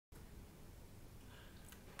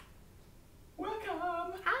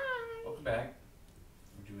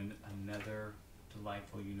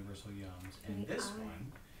Universal Yums, and this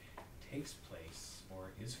one takes place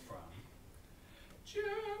or is from Germany.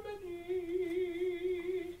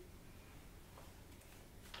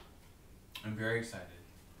 I'm very excited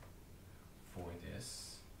for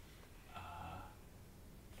this.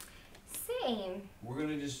 Same. We're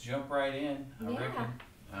gonna just jump right in, I reckon.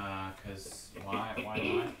 Cause why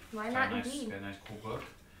not? Why not indeed? Got a nice cool book.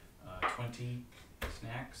 20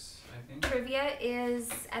 snacks, I think. Trivia is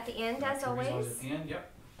at the end, as always. Always at the end,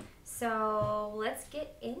 yep. So let's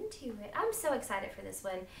get into it. I'm so excited for this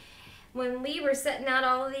one. When we were setting out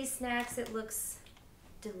all of these snacks, it looks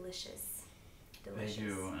delicious. Delicious. They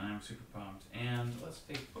do, and I'm super pumped. And let's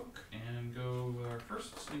take a book and go with our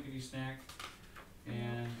first snickety snack.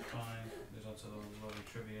 And fine, there's lots of lovely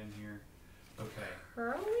trivia in here. Okay.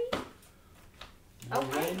 Curly?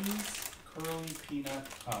 Lorenz Curly Peanut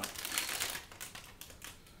Cups.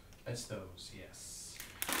 That's those, yes.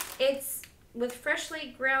 It's with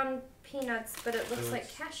freshly ground peanuts, but it looks like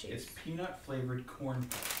cashews. It's peanut flavored corn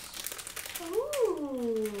puffs.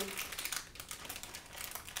 Ooh.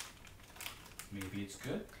 Maybe it's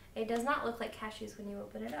good. It does not look like cashews when you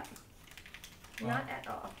open it up. Well, not at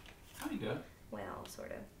all. Kinda. Well,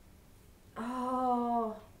 sort of.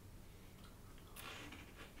 Oh.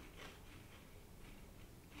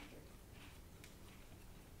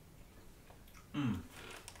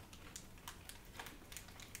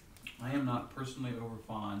 I am not personally over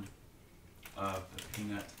fond of the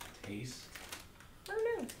peanut taste.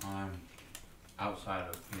 Oh no. Outside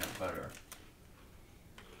of peanut butter.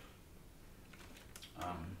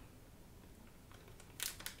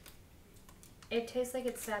 It tastes like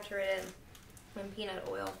it's saturated in peanut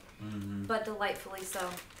oil, but delightfully so.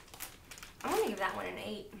 I'm gonna give that one an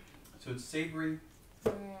 8. So it's savory.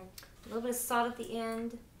 A little bit of salt at the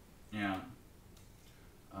end. Yeah.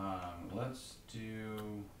 Let's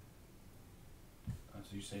do.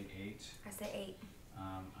 So you say 8? I say 8.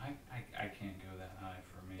 I can't go that high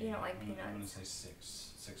for me. You don't like peanuts? I'm gonna say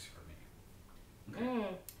 6. 6 for me.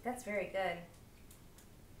 Okay. That's very good.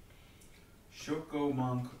 Choco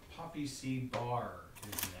Monk Poppy Seed Bar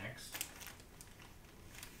is next.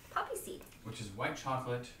 Poppy seed. Which is white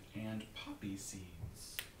chocolate and poppy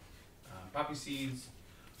seeds. Poppy seeds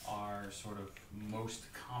are sort of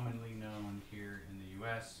most commonly known here in the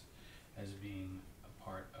U.S. as being a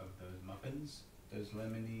part of those muffins, those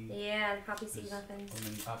lemony. Yeah, the poppy seed muffins.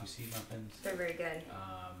 Lemony poppy seed muffins. They're very good.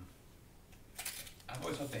 I've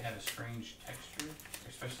always thought they had a strange texture,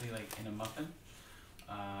 especially like in a muffin.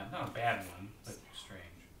 Not a bad one, but strange.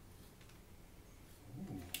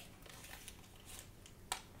 Ooh.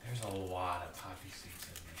 There's a lot of poppy seeds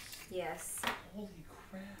in this. Yes. Holy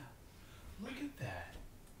crap. Look at that.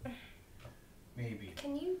 Maybe.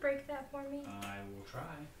 Can you break that for me? I will try.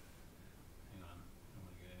 Hang on. I don't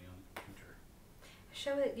want to get any on the computer.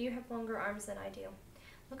 Show it. You have longer arms than I do.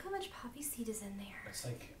 Look how much poppy seed is in there. It's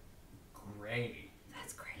like gray.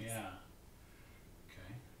 That's crazy. Yeah.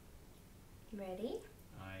 Okay. Ready?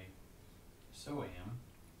 I so am.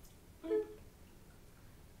 Boop.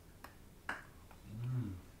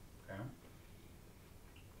 Okay.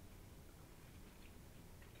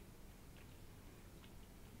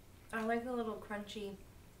 I like the little crunchy.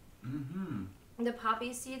 The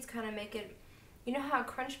poppy seeds kind of make it. You know how a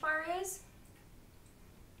Crunch Bar is?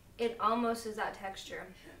 It almost is that texture.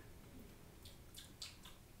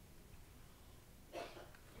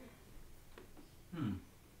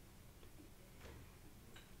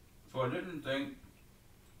 So I didn't think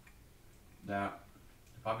that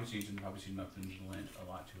the poppy seeds and poppy seed muffins lent a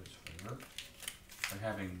lot to its flavor. By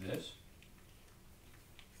having this,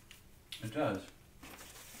 it does.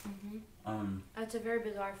 It's a very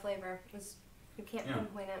bizarre flavor. You can't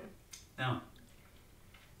pinpoint it. Now,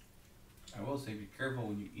 I will say be careful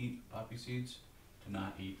when you eat poppy seeds to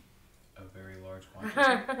not eat a very large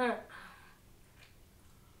quantity.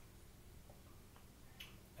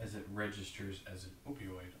 As it registers as an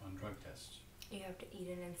opioid on drug tests. You have to eat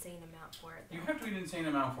an insane amount for it, though. You have to eat an insane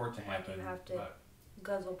amount for it to happen. Like you have to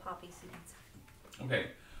guzzle poppy seeds. Okay,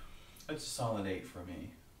 that's a solid 8 for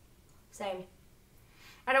me. Same.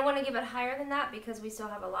 I don't want to give it higher than that because we still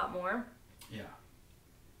have a lot more. Yeah.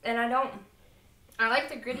 And I like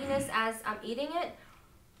the grittiness as I'm eating it,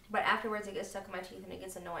 but afterwards it gets stuck in my teeth and it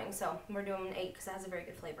gets annoying. So we're doing an 8 because it has a very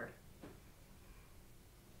good flavor.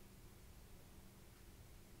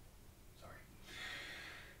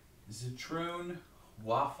 Zitrone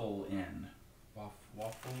Waffle-In.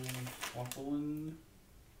 Waffle-In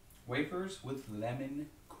wafers with lemon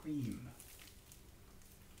cream.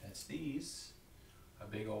 That's these. A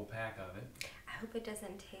big old pack of it. I hope it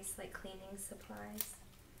doesn't taste like cleaning supplies.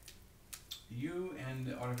 You and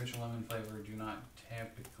the artificial lemon flavor do not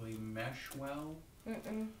typically mesh well.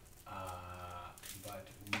 Mm-mm. But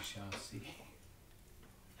we shall see.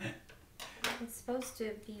 It's supposed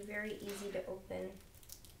to be very easy to open.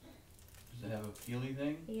 Does it have a peely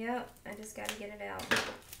thing? Yep, I just gotta get it out.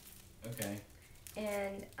 Okay.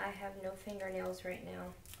 And I have no fingernails right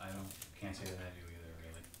now. Can't say that I do either,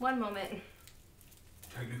 really. One moment.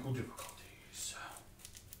 Technical difficulties.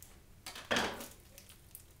 Cut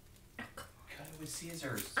it with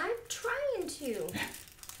scissors. I'm trying to.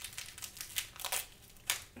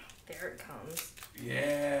 There it comes.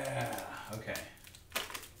 Yeah. Okay.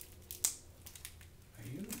 Are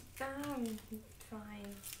you? Fine.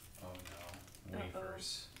 Oh no.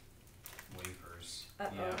 Wafers. Wafers.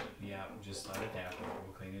 Uh-oh. Yeah. Just let it happen.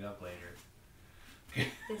 We'll clean it up later.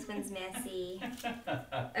 This one's messy.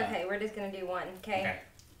 Okay, we're just gonna do one. Okay.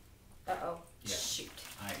 Uh-oh. Yeah. Shoot.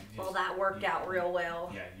 Well, that worked out real well.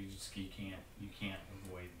 Yeah. You can't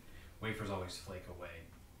avoid. Wafers always flake away.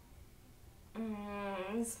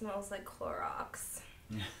 It smells like Clorox.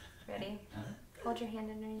 Ready? Hold your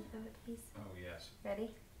hand underneath of it, please. Oh, yes.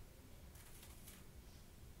 Ready?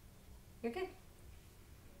 You're good.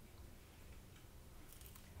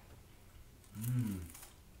 Mmm.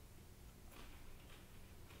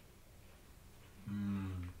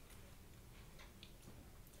 Mmm.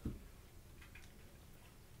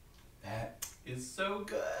 That is so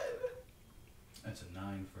good. That's a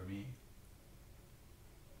 9 for me.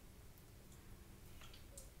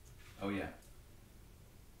 Oh yeah.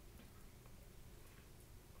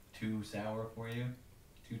 Too sour for you?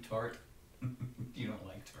 Too tart? You don't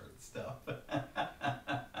like tart stuff.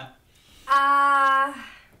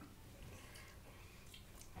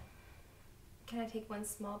 Can I take one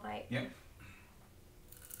small bite? Yep.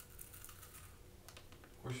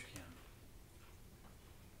 Of course you can.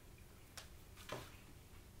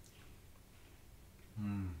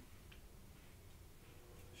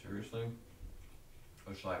 Seriously?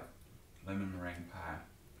 It's like lemon meringue pie.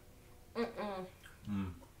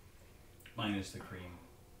 Minus the cream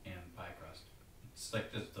and pie crust. It's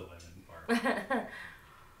like just the lemon part.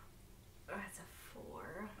 That's a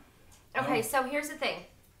 4. Okay, Oh. so here's the thing.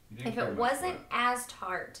 If care it much for wasn't as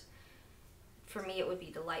tart, for me it would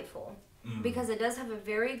be delightful. Because it does have a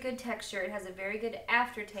very good texture. It has a very good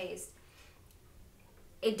aftertaste.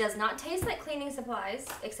 It does not taste like cleaning supplies,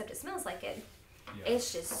 except it smells like it. Yeah.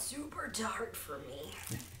 It's just super tart for me.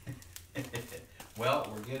 Well,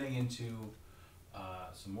 we're getting into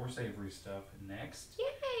some more savory stuff next.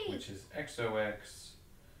 Yay! Which is XOX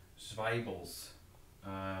Zweibels.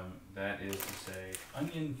 That is to say,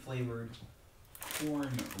 onion flavored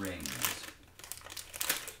corn rings.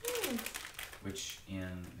 Which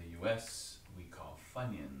in the US we call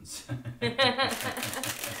Funyuns.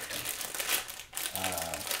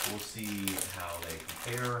 We'll see how they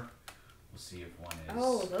compare. We'll see if one is.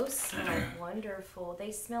 Oh, those smell wonderful.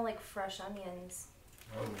 They smell like fresh onions.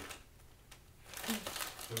 Oh.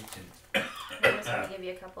 I'm just gonna give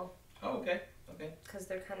you a couple. Oh, okay. Okay. Because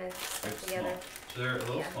they're kind of They're stuck together. small. So they're a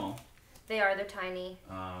little small. They are. They're tiny.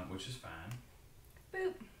 Which is fine.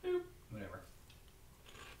 Boop. Boop. Whatever.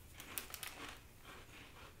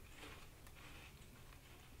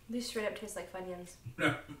 These straight up taste like Funyuns.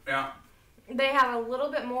 Yeah. They have a little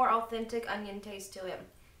bit more authentic onion taste to it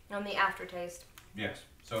on the aftertaste. Yes.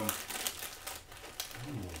 So. Ooh. I'd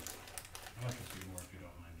like to see more if you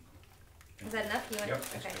don't mind. Is that enough? You want? Yep.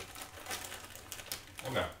 Okay.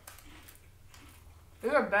 Good. Okay.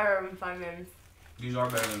 These are better than Funyuns. These are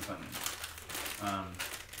better than Funyuns.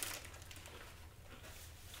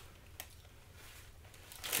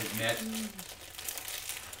 It met.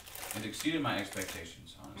 It exceeded my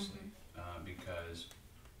expectations, honestly, because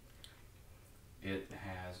it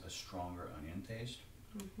has a stronger onion taste,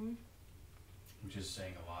 which is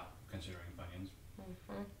saying a lot considering Funyuns.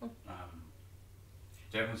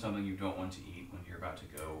 Definitely something you don't want to eat when you're about to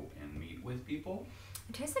go and meet with people.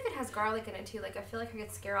 It tastes like it has garlic in it too. Like I feel like I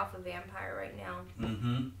could scare off a vampire right now.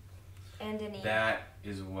 And any. That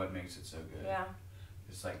is what makes it so good. Yeah.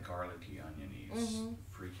 It's like garlicky, oniony. It's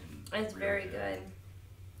freaking. It's real very good.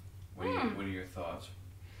 What are your thoughts?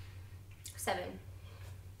 7.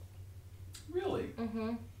 Really?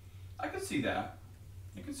 I could see that.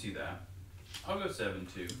 I could see that. I'll go 7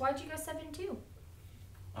 too. Why'd you go 7 too?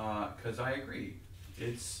 Because I agree.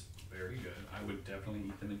 It's very good. I would definitely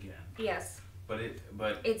eat them again. Yes. But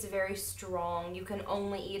it's very strong. You can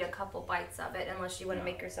only eat a couple bites of it unless you want to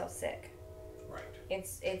make yourself sick. Right.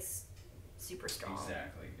 It's super strong.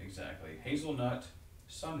 Exactly. Hazelnut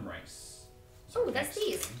sunrise. Oh, that's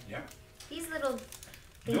these. Yep. These little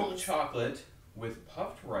thingies. Milk chocolate with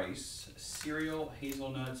puffed rice, cereal,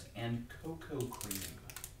 hazelnuts, and cocoa cream.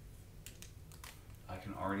 I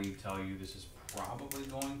can already tell you this is probably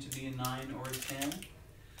going to be a 9 or a 10,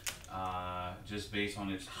 just based on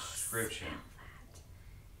its description.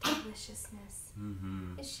 Smell that deliciousness.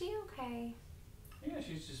 Mm-hmm. Is she okay? Yeah,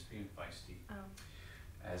 she's just being feisty,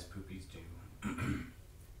 as poopies do.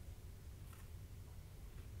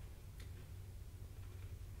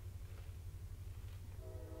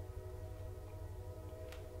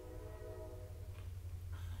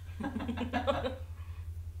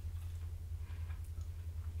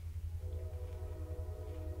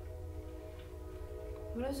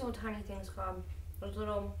 What are those little tiny things called? Those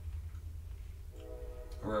little...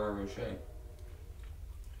 Ferrero Rocher.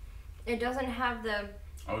 It doesn't have the...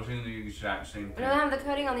 I was thinking the exact same It thing. doesn't have the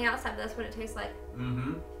coating on the outside, but that's what it tastes like.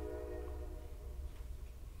 Mm-hmm.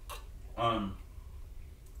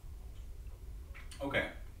 Okay.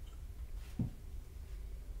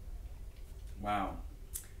 Wow.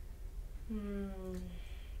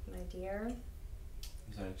 My dear.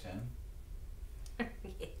 Is that a 10?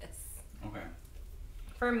 Yes. Okay.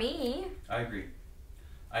 For me. I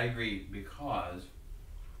agree because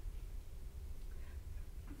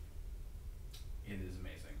it is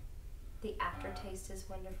amazing. The aftertaste is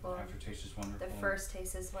wonderful. The aftertaste is wonderful. The first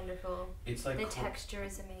taste is wonderful. It's like the texture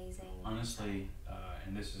is amazing. Honestly,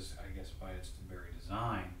 and this is, I guess, by its very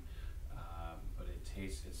design, but it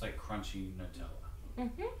tastes. It's like crunchy Nutella.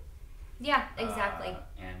 Mhm. Yeah, exactly.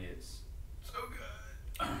 And it's so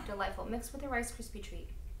good. Delightful, mixed with a Rice Krispie treat.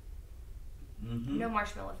 Mm-hmm. No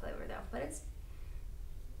marshmallow flavor though, but it's.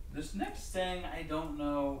 This next thing I don't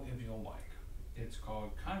know if you'll like. It's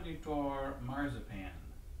called Conditor Marzipan.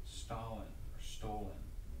 Stolen.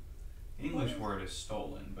 The English word is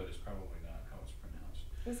stolen, but it's probably not how it's pronounced.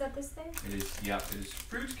 Is that this thing? It is, yeah, it is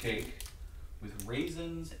fruit cake with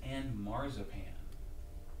raisins and marzipan.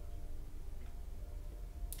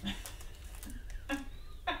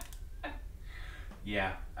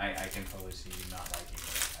 Yeah, I can totally see you not liking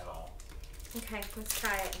it at all. Okay, let's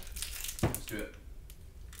try it. Let's do it.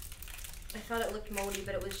 I thought it looked moldy,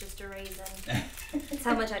 but it was just a raisin. That's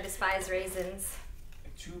how much I despise raisins.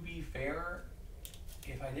 To be fair,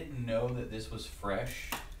 if I didn't know that this was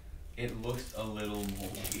fresh, it looks a little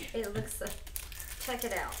moldy. It looks, check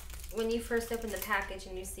it out. When you first open the package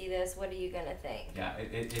and you see this, what are you gonna think? Yeah,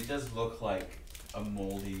 it does look like a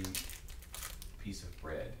moldy piece of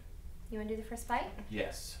bread. You wanna do the first bite?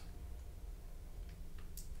 Yes.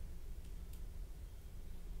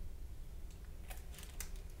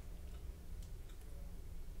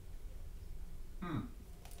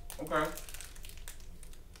 Okay.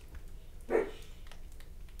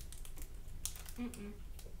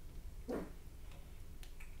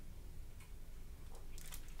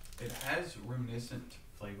 It has reminiscent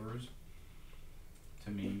flavors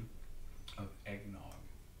to me of eggnog,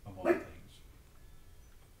 of all things.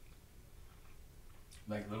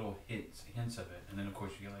 Like little hints of it, and then of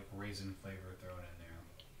course you get like raisin flavor thrown in there.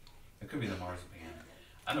 It could be the marzipan.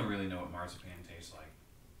 I don't really know what marzipan tastes like.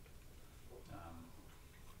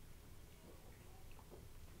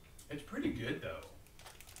 It's pretty good though.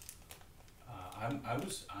 I'm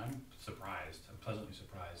surprised. I'm pleasantly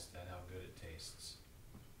surprised at how good it tastes.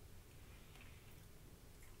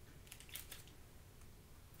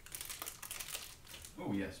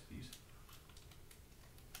 Oh yes, please.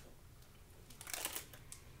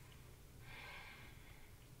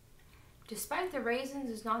 Despite the raisins,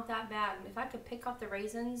 it's not that bad. If I could pick off the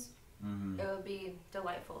raisins, it would be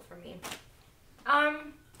delightful for me.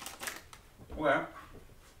 Well,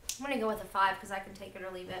 I'm gonna go with a 5 because I can take it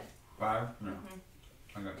or leave it. 5? No.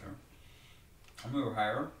 I got you. I'm gonna go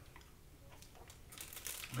higher.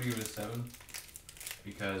 I'm gonna give it a 7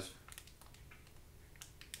 because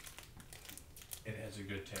it has a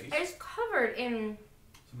good taste. It's covered in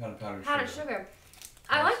Some kind of powdered sugar.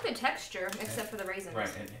 I like the texture, except for the raisins. Right,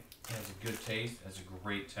 and it has a good taste, has a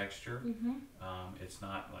great texture. It's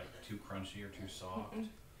not like too crunchy or too soft.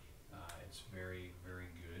 It's very, very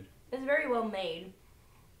good. It's very well made.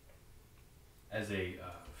 As a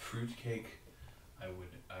fruit cake, I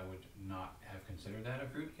would not have considered that a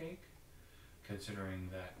fruit cake, considering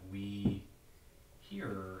that we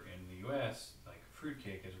here in the U.S. like fruit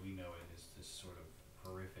cake as we know it is this sort of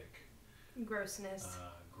horrific Grossness.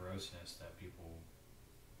 Grossness that people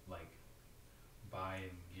like buy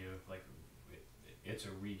and give. Like it's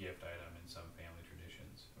a regift item in some family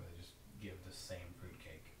traditions where they just give the same fruit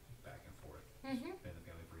cake back and forth. It's been in the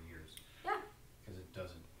family for years. Yeah. Because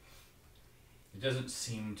it doesn't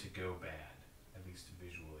seem to go bad, at least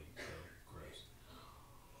visually. So gross.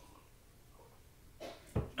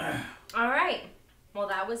 All right. Well,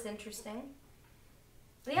 that was interesting.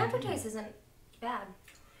 The aftertaste isn't bad.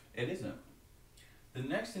 It isn't. The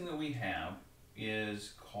next thing that we have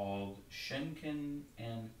is called Schenken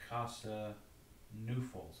and Casa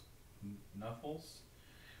Nuffles,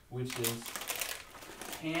 which is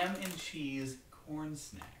ham and cheese corn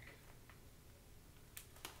snack.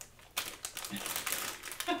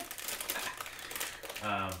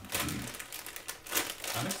 I'm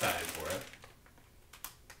excited for it.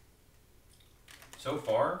 So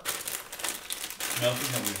far,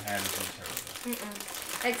 nothing that we've had has been terrible.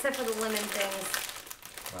 Except for the lemon things.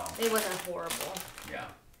 Well, it wasn't horrible. Yeah.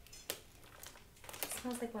 It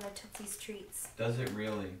smells like one of Tootsie's treats. Does it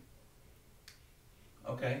really?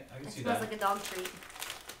 Okay, I can see that. It smells like a dog treat.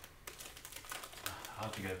 I'll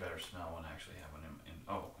have to get a better smell when I actually have one in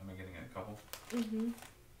oh, am I getting a couple?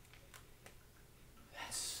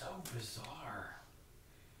 That's so bizarre.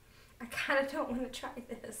 I kind of don't want to try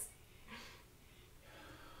this.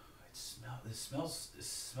 It smells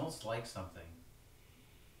like something.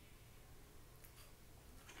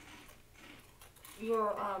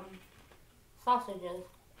 Your sausages.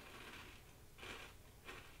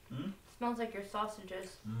 Smells like your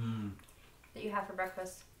sausages that you have for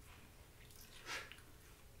breakfast.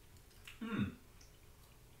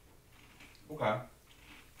 Okay.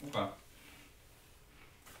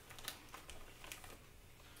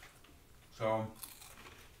 So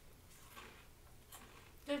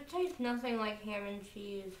It tastes nothing like ham and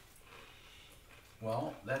cheese.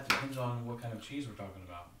 well, that depends on what kind of cheese we're talking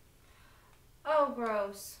about. Oh,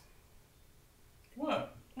 gross.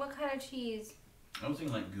 What? What kind of cheese? I was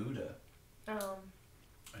thinking like Gouda. Oh.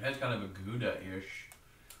 It has kind of a Gouda-ish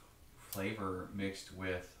flavor mixed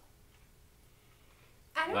with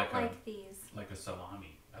I don't like these. like a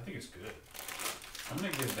salami. I think it's good. I'm gonna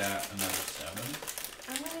give that another 7.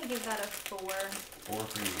 I'm gonna give that a 4. 4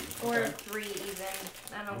 for you. Or Okay. 3 even.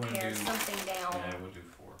 I don't We'll care. do- Something down. Yeah, we'll do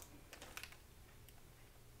 4.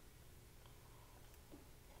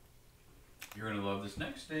 You're gonna love this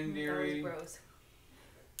next thing, dearie. That was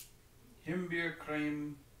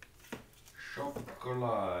Himbeercreme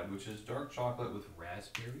Chocolat, which is dark chocolate with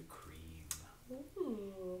raspberry cream. gross.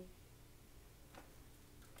 Ooh.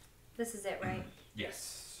 This is it, right?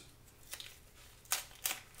 Yes.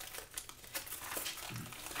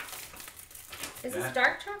 Is this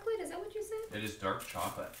dark chocolate? Is that what you said? It is dark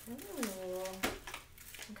chocolate. Ooh.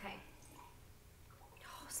 Okay.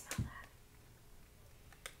 Oh, smell that.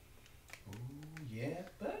 Oh yeah,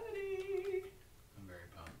 buddy. I'm very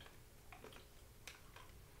pumped.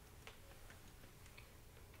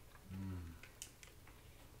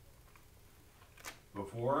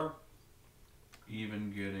 Before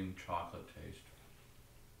even getting chocolate taste,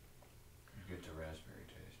 you get the raspberry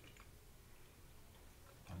taste.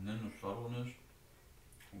 And then the subtleness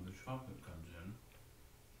of the chocolate comes in.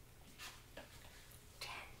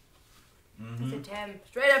 10. It's a 10.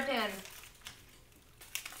 Straight up 10.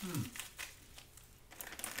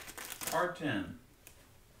 Hard 10.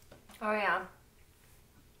 Oh, yeah.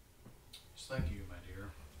 Just like you, my dear.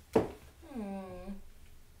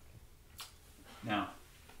 Now,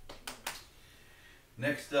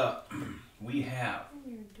 next up, we have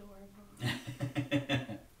You're adorable.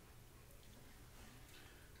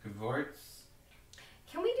 Gewürz.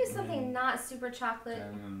 Can we do something not super chocolate?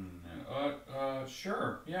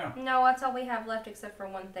 Sure, yeah. No, that's all we have left except for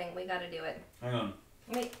one thing. We gotta do it. Hang on.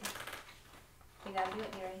 Wait. We gotta do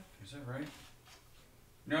it, Gary. Is that right?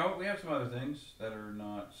 No, we have some other things that are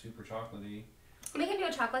not super chocolatey. We can do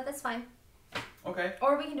a chocolate, that's fine. Okay.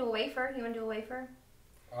 Or we can do a wafer. You wanna do a wafer?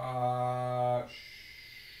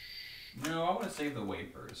 No, I want to save the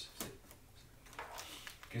wafers.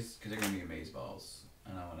 Because they're going to be amazeballs.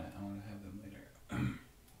 And I want to have them later.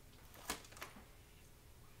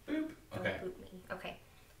 Boop. Okay. Don't boot me. Okay.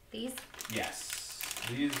 These? Yes.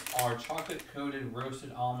 These are chocolate coated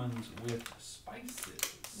roasted almonds with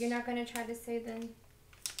spices. You're not gonna try to say them?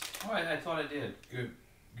 Oh, I thought I did.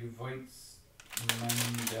 Gewürz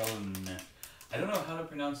Mandeln. I don't know how to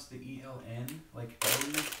pronounce the E-L-N. Like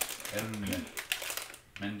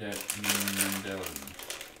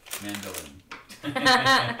Mandeln.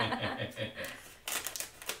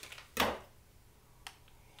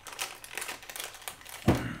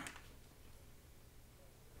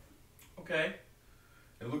 Okay.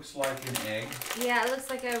 It looks like an egg. Yeah, it looks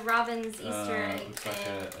like a Robin's Easter egg looks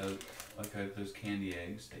thing. like those candy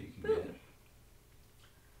eggs that you can Boop. get.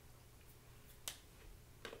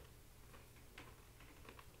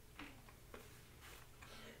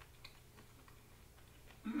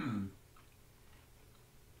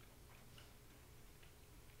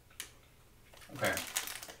 Okay.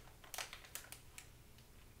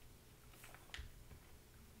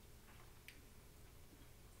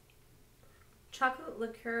 chocolate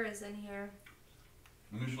liqueur is in here.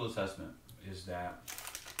 Initial assessment is that,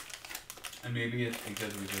 and maybe it's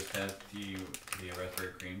because we just had the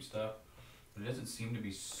raspberry cream stuff, but it doesn't seem to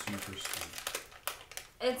be super sweet.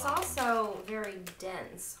 It's also very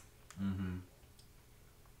dense. Mm-hmm.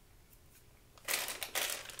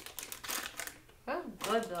 That's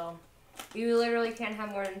good though. You literally can't have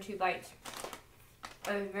more than 2 bites.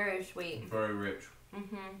 It's very sweet. Very rich.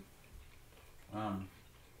 Mm-hmm.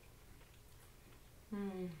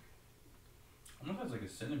 Almost has like a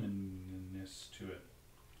cinnamonness to it.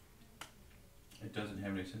 It doesn't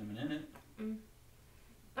have any cinnamon in it. I'm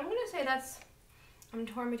gonna say I'm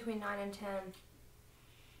torn between 9 and 10.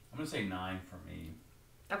 I'm gonna say 9 for me.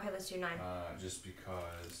 Okay, let's do 9. Just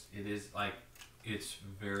because it is like, it's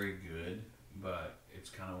very good, but it's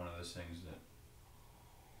kind of one of those things that,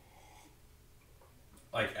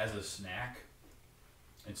 like, as a snack,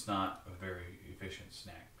 it's not a very efficient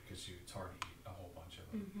snack because it's hard to eat a whole bunch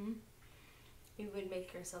of them. Mm-hmm. You would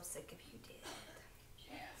make yourself sick if you did.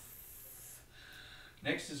 Yes.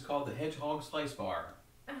 Next is called the Hedgehog Slice Bar.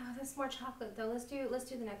 Oh, that's more chocolate though. Let's do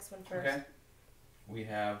the next one first. Okay. We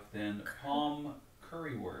have then Palm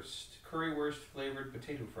currywurst flavored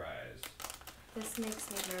potato fries. This makes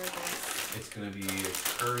me nervous. It's gonna be a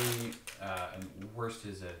curry, and wurst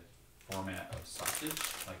is a format of sausage,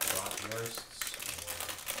 like bratwursts,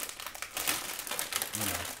 or, you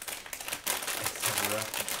know, etc.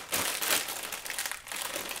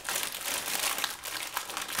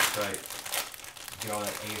 That's right. Get all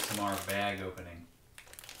that ASMR bag opening.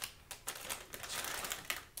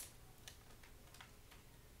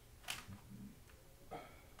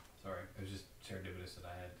 Sorry, it was just serendipitous that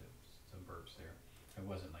I had some burps there. It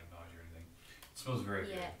wasn't like nausea or anything. It smells very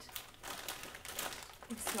good.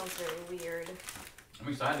 It smells very weird. I'm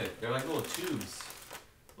excited. They're like little tubes,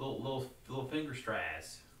 little finger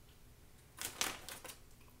straws. What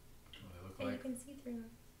do they look And like? you can see through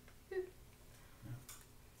them.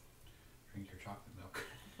 Drink your chocolate milk.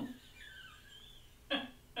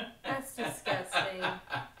 That's disgusting.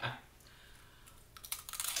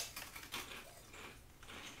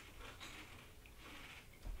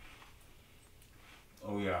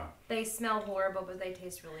 Oh yeah. They smell horrible, but they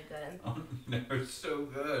taste really good. Oh, they're so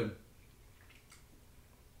good.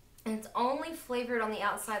 And it's only flavored on the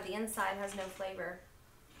outside. The inside has no flavor.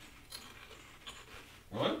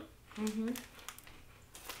 Really? Mm-hmm.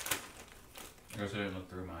 I guess I didn't look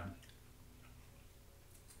through mine.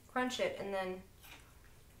 Crunch it and then...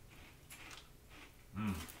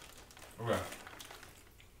 Okay.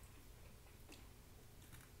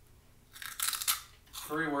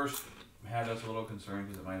 Currywurst had us a little concerned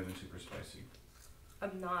because it might have been super spicy.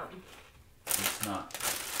 I'm not. It's not.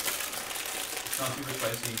 It's not super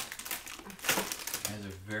spicy. It has a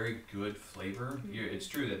very good flavor. Mm-hmm. Yeah, it's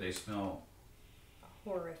true that they smell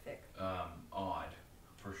Horrific. odd,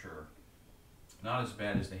 for sure. Not as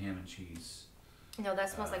bad as the ham and cheese. No, that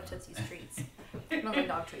smells like Tootsie's treats. It smells like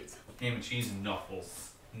dog treats. Ham and cheese and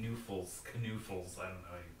knuffles. Knuffles. Knuffles. I don't know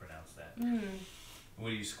how you pronounce that. What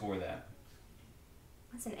do you score that?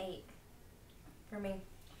 That's an 8 for me. I'm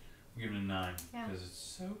giving it a 9 Yeah. because it's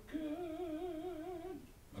so good.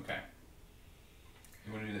 Okay.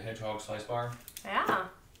 You want to do the hedgehog slice bar? Yeah.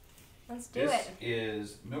 Let's do This it.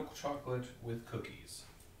 is milk chocolate with cookies.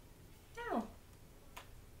 Oh.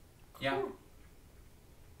 Yeah. Cool.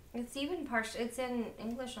 It's even it's in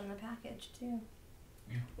English on the package too.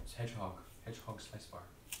 Yeah. It's hedgehog slice bar.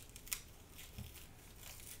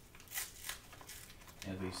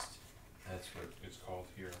 At least that's what it's called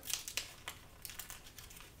here.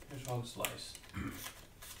 Hedgehog slice.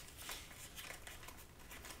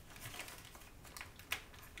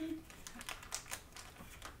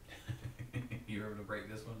 You were able to break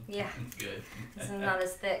this one? Yeah. Good. This is not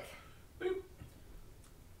as thick. Boop.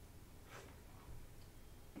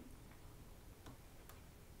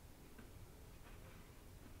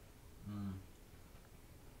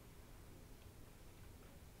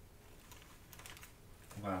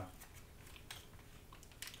 Wow.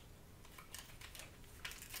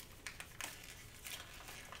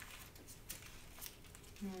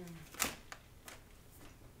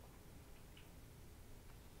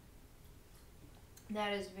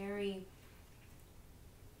 That is very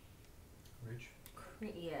Rich.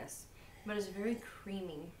 yes, but it's very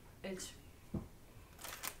creamy. It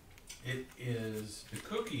is, the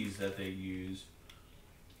cookies that they use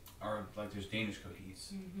are like, there's Danish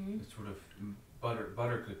cookies. It's sort of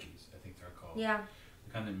butter cookies, I think they're called. Yeah.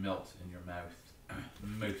 The kind that melt in your mouth.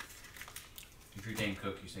 Mouth. If you're Dane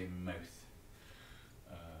cook, you say mouth.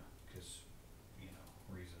 Because,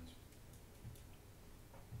 reasons.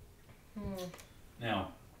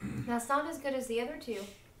 Now, That's not as good as the other two.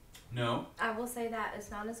 No. I will say that it's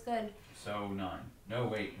not as good. So 9. No,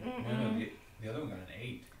 wait. No, the other one got an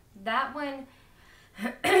 8. That one,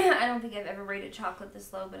 I don't think I've ever rated chocolate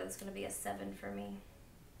this low, but it's going to be a 7 for me.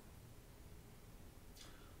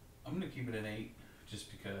 I'm going to keep it an 8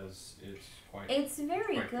 just because it's quite... It's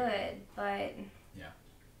very good, but... Yeah.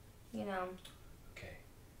 You know. Okay.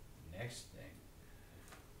 Next thing.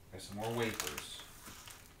 Got some more wafers.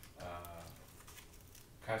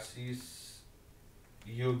 Cassis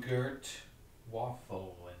yogurt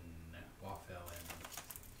waffle and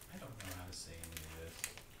I don't know how to say any of this.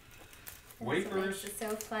 Wafers. This is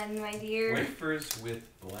so fun, my dear. Wafers with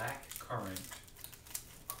black currant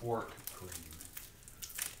quark cream.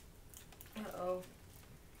 Uh-oh.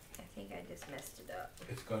 I think I just messed it up.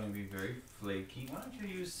 It's going to be very flaky. Why don't you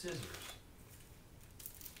use scissors?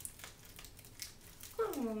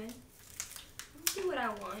 Hold on a moment. Do what I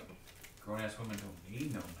want. Grown-ass women don't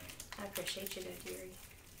need no man. I appreciate you, though, dearie.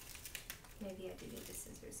 Maybe I do need the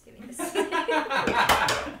scissors. Give me the scissors.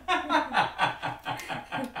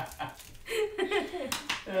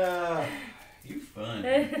 You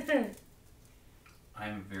fun.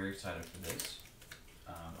 I'm very excited for this.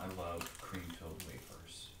 I love cream-filled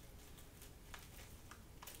wafers.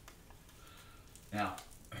 Now,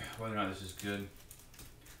 whether or not this is good,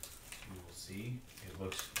 we will see. It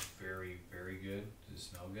looks very, very good. Does it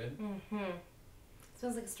smell good? Mm-hmm.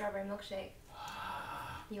 Smells like a strawberry milkshake.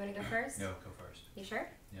 You want to go first? No, go first. You sure?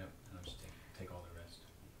 Yep, and I'll just take all the rest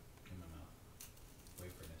in my mouth.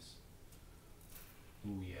 Waferness.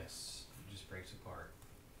 Ooh, yes. It just breaks apart.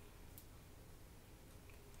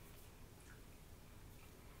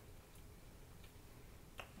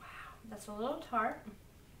 Wow, that's a little tart.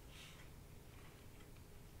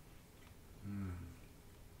 Mmm.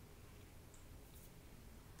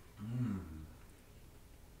 Mmm.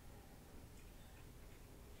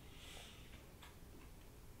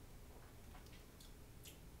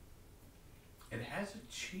 It has a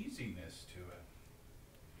cheesiness to it.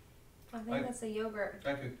 I think that's a yogurt.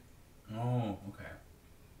 Oh, okay.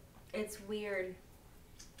 It's weird.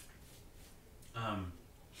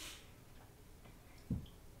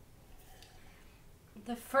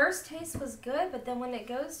 The first taste was good, but then when it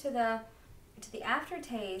goes to the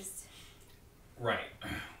aftertaste. Right.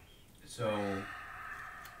 So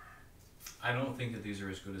I don't think that these are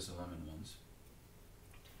as good as the lemon ones.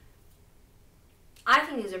 I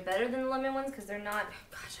think these are better than the lemon ones because they're not.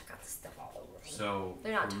 Gosh, I got this stuff all over me. So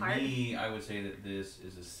they're not for tart. me, I would say that this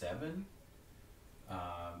is a 7.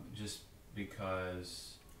 Just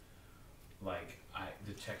because, like,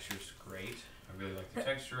 the texture's great. I really like the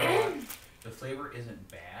texture a lot. The flavor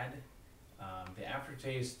isn't bad. The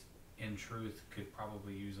aftertaste, in truth, could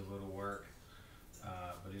probably use a little work,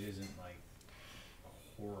 but it isn't like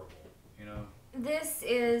horrible, you know. This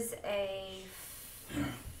is a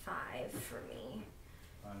 5 for me.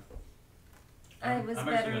 5. It was I'm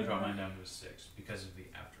better. actually gonna drop mine down to a 6 because of the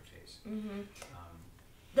aftertaste. Mm-hmm.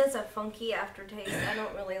 That's a funky aftertaste. I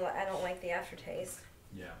don't like the aftertaste.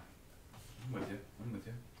 Yeah, I'm with you.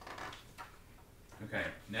 Okay,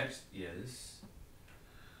 next is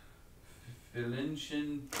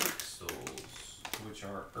Valencian Pixels, which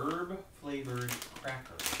are herb-flavored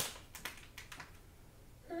crackers.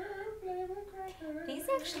 Herb-flavored crackers. These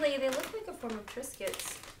actually, they look like a form of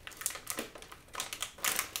Triscuits.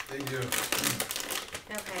 They do.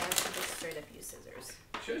 Okay, I should just straight up use scissors.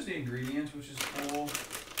 Shows the ingredients, which is cool.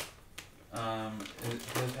 It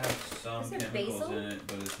does have some chemicals basil? in it,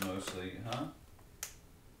 but it's mostly, huh?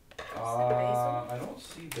 Basil? I don't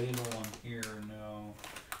see basil on here, no.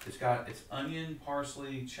 It's onion,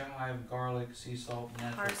 parsley, chive, garlic, sea salt,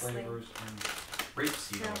 natural flavors, and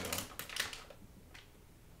rapeseed oil.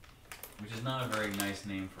 Which is not a very nice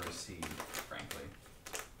name for a seed, frankly.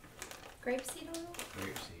 Grapeseed oil?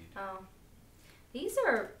 Grapeseed. Oh. These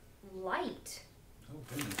are light. Oh,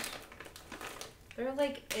 goodness. They're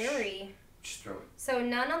like airy. Just throw it. So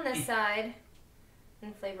none on this side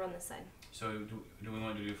and flavor on this side. So do we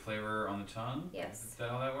want to do flavor on the tongue? Yes. Is that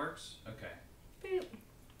how that works? Okay. Boop.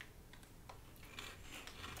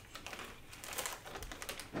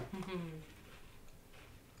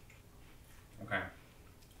 Okay.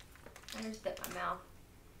 I just bit my mouth.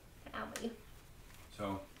 Owie.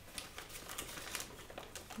 So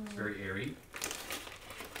it's very airy.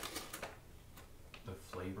 The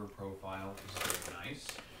flavor profile is very nice.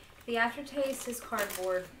 The aftertaste is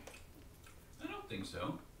cardboard. I don't think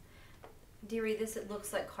so. Dearie, it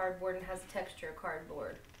looks like cardboard and has the texture of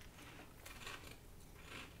cardboard.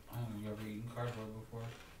 I don't know, you ever eaten cardboard before?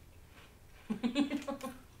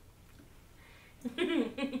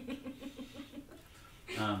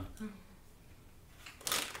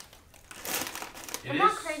 I'm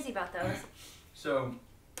not crazy about those. So,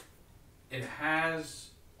 it has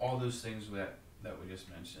all those things that we just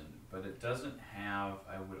mentioned, but it doesn't have,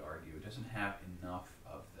 I would argue, it doesn't have enough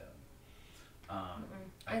of them.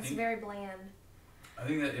 It's very bland. I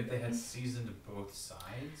think that if they had seasoned both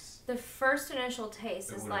sides... The first initial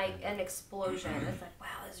taste is like an explosion. It's like, wow,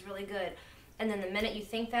 this is really good. And then the minute you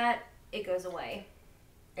think that, it goes away.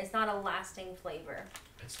 It's not a lasting flavor.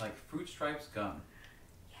 It's like Fruit Stripes gum.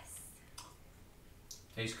 Yes.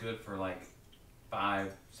 Tastes good for like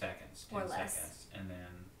 5 seconds, 10 or less. seconds, and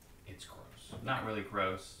then it's gross. Not really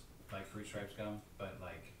gross like Fruit Stripes gum, but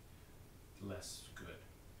like less good,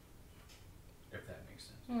 if that makes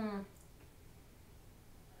sense.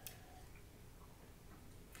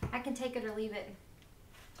 I can take it or leave it.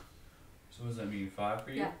 So what does that mean, 5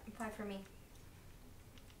 for you? Yeah, 5 for me.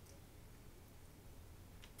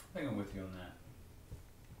 I think I'm with you on that.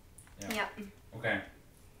 Yeah. Okay.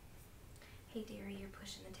 Hey dearie, you're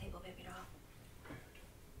pushing the table, baby doll.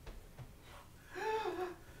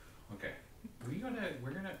 Okay. We're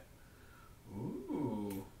gonna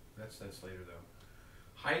ooh, that's later though.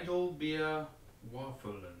 Heidelbeer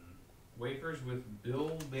Waffeln. Wafers with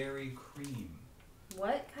bilberry cream.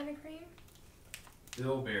 What kind of cream?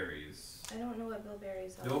 Bilberries. I don't know what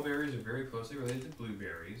bilberries are. Bilberries are very closely related to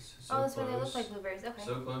blueberries. So that's why they look like blueberries. Okay.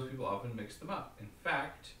 So close, people often mix them up. In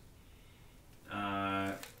fact,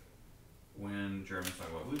 when Germans talk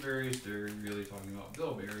about blueberries, they're really talking about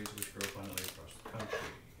bilberries, which grow abundantly across the country.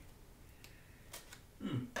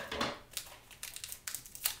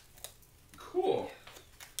 Cool.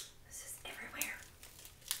 This is everywhere.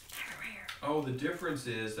 Everywhere. Oh, the difference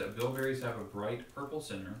is that bilberries have a bright purple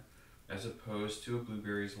center as opposed to a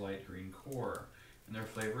blueberry's light green core, and their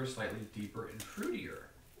flavor is slightly deeper and fruitier.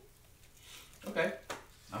 Okay,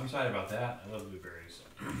 I'm excited about that. I love blueberries.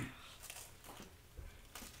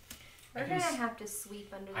 We're gonna have to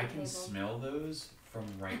sweep under the table. I can smell those from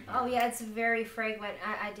right here. Oh yeah, it's very fragrant.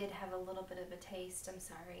 I did have a little bit of a taste. I'm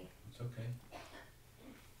sorry. It's okay.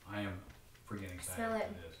 I am freaking excited Smell it.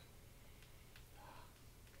 for this.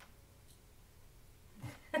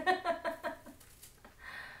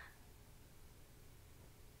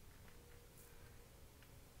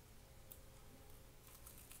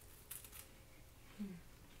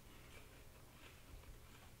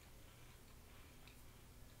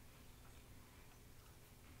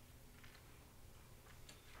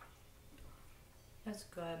 That's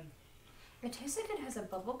good. It tastes like it has a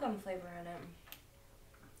bubblegum flavor in it.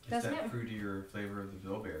 It's Doesn't that it? fruitier flavor of the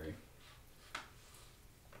bilberry.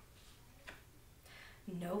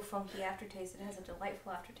 No funky aftertaste. It has a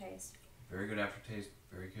delightful aftertaste. Very good aftertaste,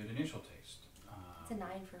 very good initial taste. It's a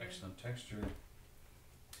 9 for me. Excellent texture.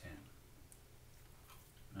 10.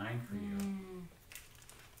 9 for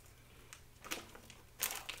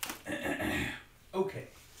you. Okay.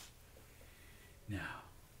 Now,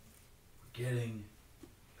 we're getting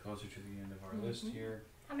closer to the end of our list here.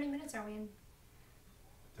 How many minutes are we in?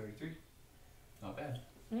 33. Not bad.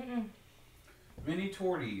 Mm-mm. Mini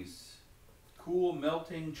Torties. Cool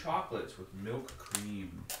melting chocolates with milk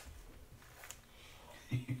cream.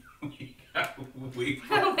 We got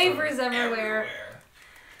wafers everywhere.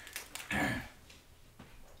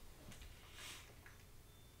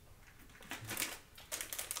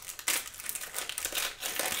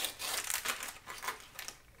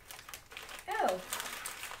 Oh.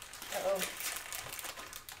 Uh-oh.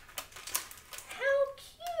 How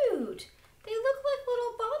cute! They look like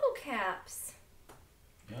little bottle caps.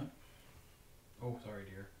 Yeah? Oh, sorry,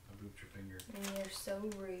 dear. I booped your finger. And you're so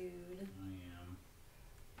rude. I am.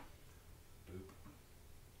 Boop.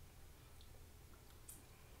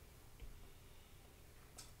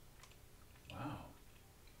 Wow.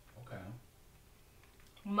 Okay.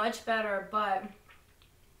 Much better, but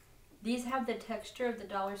these have the texture of the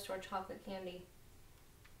dollar store chocolate candy.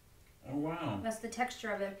 Oh, wow. That's the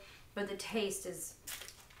texture of it, but the taste is...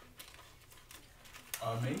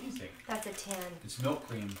 Amazing. That's a 10. It's milk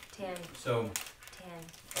cream. 10. So, 10.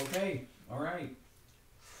 okay. All right.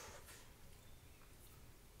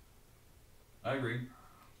 I agree.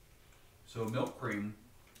 So, milk cream,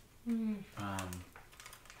 if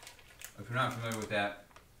you're not familiar with that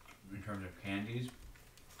in terms of candies,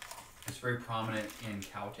 it's very prominent in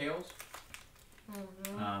cowtails.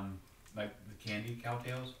 Like the candy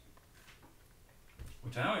cowtails,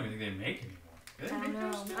 which I don't even think they make anymore. Do they I make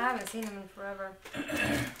don't those know. still? I haven't seen them in forever.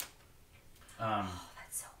 Oh,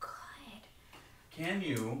 that's so good. Can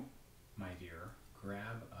you, my dear,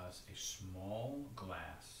 grab us a small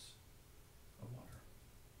glass of water?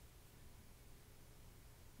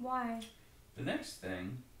 Why? The next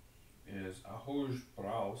thing is a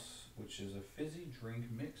Hojbraus, which is a fizzy drink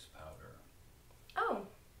mix powder. Oh.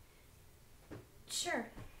 Sure.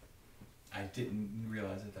 I didn't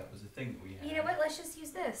realize that was a thing that we had. You know what? Let's just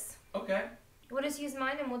use this. Okay. We'll just use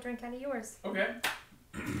mine and we'll drink out of yours. Okay.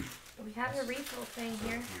 We have a refill thing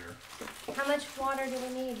here. How much water do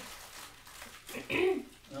we need?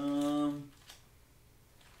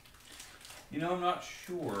 You know, I'm not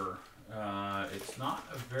sure. It's not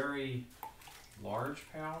a very large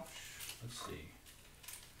pouch. Let's see.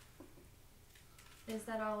 Is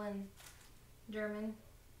that all in German?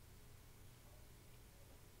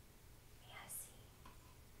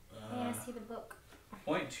 May I see the book?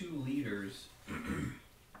 0.2 liters.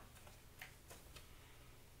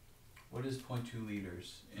 What is 0.2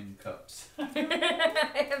 liters in cups?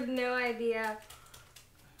 I have no idea.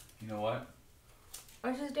 You know what?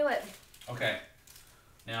 Let's just do it. Okay.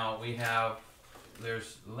 Now we have,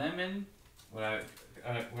 there's lemon, what I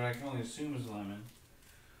can only assume is lemon.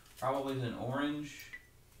 Probably an orange.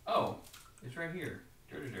 Oh, it's right here.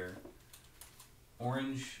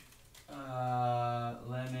 Orange,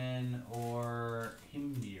 lemon, or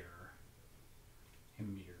Himbeer.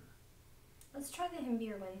 Let's try the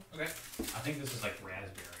Himbeer one. Okay. I think this is like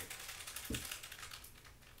raspberry.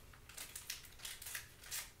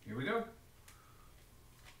 Here we go.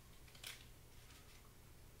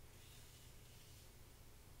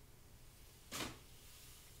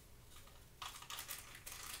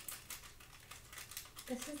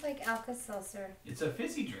 This is like Alka-Seltzer. It's a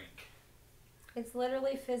fizzy drink. It's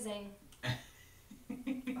literally fizzing.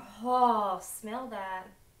 Oh, smell that.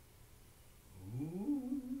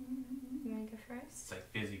 Ooh. You want to go first? It's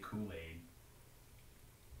like fizzy Kool-Aid.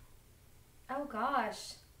 Oh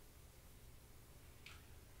gosh.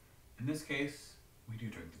 In this case, we do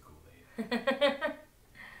drink the Kool-Aid.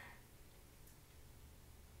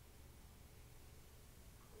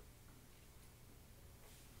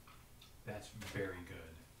 That's very good.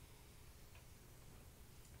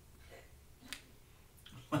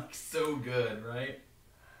 Like so good, right?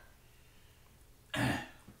 Put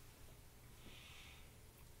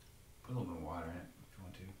a little bit of water in it if you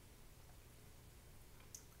want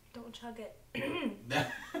Don't chug it.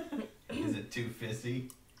 to. Is it too fizzy?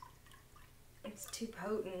 It's too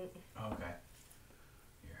potent. Okay.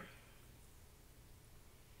 Here.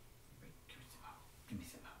 Give me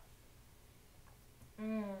some out.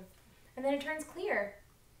 And then it turns clear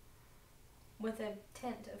with a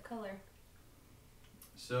tint of color.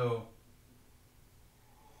 So,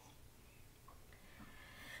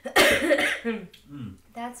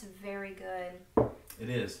 That's very good. it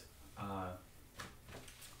is. I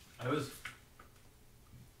was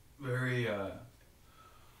very,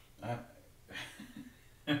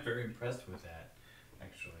 very impressed with that,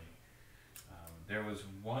 actually. There was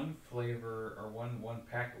one flavor, or one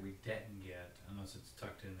pack that we didn't get, unless it's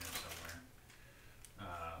tucked in there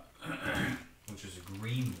somewhere, which is a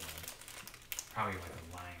green one. Probably like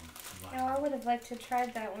a lime. Oh, I would have liked to have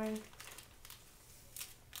tried that one.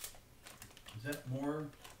 Is that more?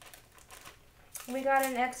 We got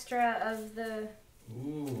an extra of the...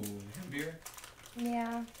 Ooh, beer?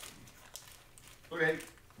 Yeah. Okay,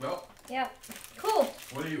 well. Yep. Cool.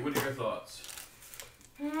 What are your thoughts?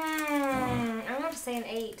 I'm going to have to say an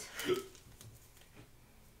 8.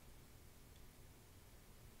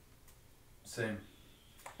 Same.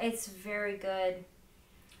 It's very good.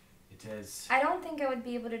 It is. I don't think I would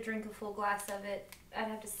be able to drink a full glass of it. I'd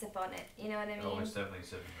have to sip on it. You know what I mean? Oh, it's definitely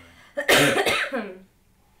sipping.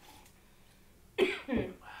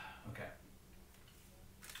 Okay.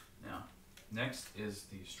 Now, next is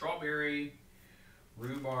the strawberry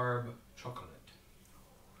rhubarb chocolate.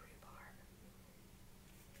 Rhubarb.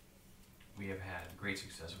 We have had great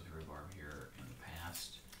success with rhubarb here in the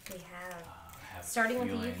past. We have. Have Starting with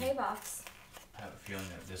the UK box. I have a feeling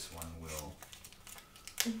that this one will.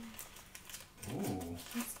 Ooh.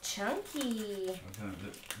 It's chunky. I'm feeling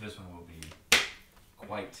this one will be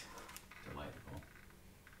quite delightful.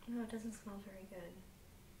 No, it doesn't smell very good.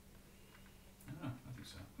 I don't know. I think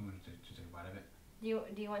so. You want to take a bite of it? Do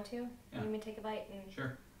you want to? Yeah. You want me to take a bite? And...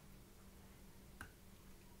 Sure.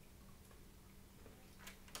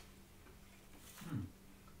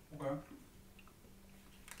 Okay.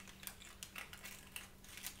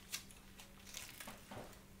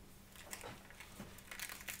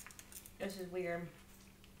 This is weird.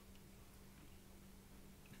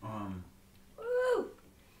 Woo!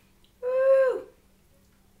 Woo!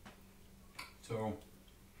 So,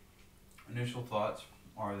 initial thoughts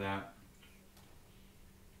are that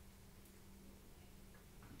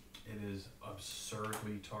it is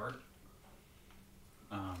absurdly tart.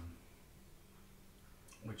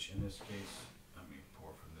 Which in this case, let me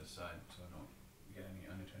pour from this side so I don't get any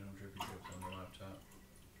unintentional drippy drips on the laptop.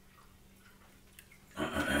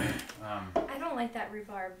 like that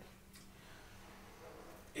rhubarb.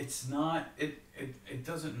 It's not. It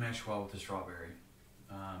doesn't mesh well with the strawberry.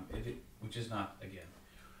 Which is not, again.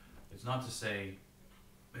 It's not to say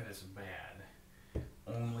that it's bad.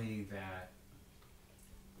 Only that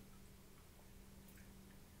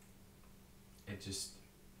it's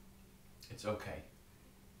okay.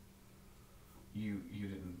 You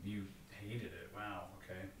hated it. Wow.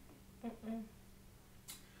 Okay.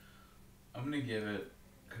 I'm gonna give it,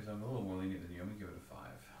 because I'm a little more lenient than you. I'm gonna give it a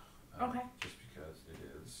 5. Okay. Just because it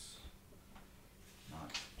is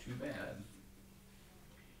not too bad.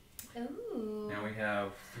 Ooh. Now we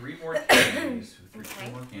have 3 more candies. Three Okay.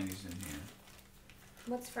 more candies in here.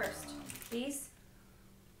 What's first? These?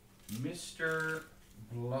 Mr.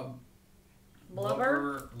 Blubber?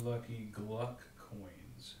 Blubber Lucky Gluck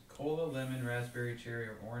Coins. Cola, lemon, raspberry, cherry,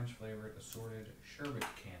 or orange flavored assorted sherbet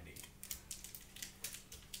candy.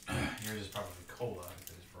 Yours is probably cola if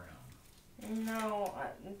it is brown. No,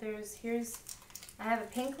 I have a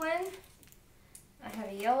pink one. I have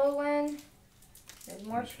a yellow one. There's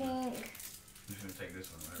more pink. I'm just going to take this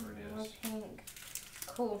one, whatever it More is. pink.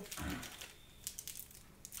 Cool.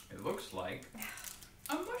 It looks like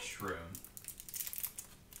a mushroom.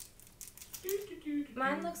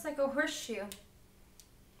 Mine looks like a horseshoe.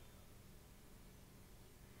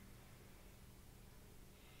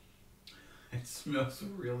 It smells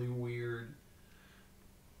really weird.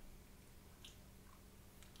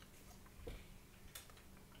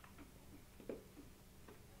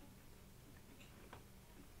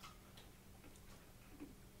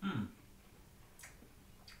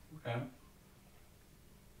 Okay.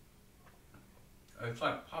 It's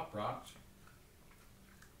like Pop Rocks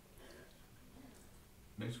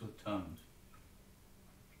mixed with tongues.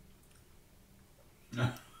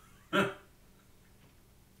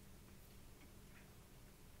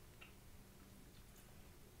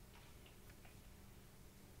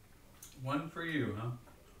 One for you, huh?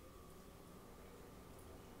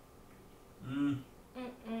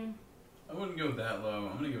 I wouldn't go that low.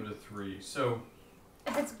 I'm gonna give it a 3. So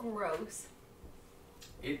That's gross.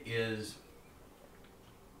 it is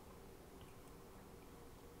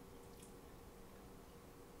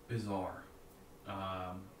bizarre.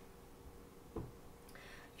 Your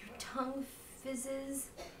tongue fizzes.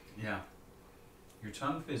 Yeah. Your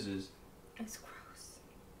tongue fizzes It's gross.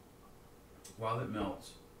 while it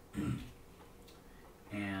melts.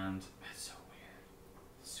 And that's so weird.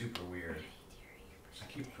 Super weird. I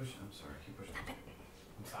keep pushing. I'm sorry. I keep pushing. Stop it.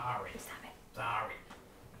 I'm sorry. Stop it. Sorry.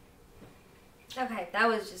 Okay, that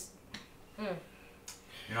was just. You're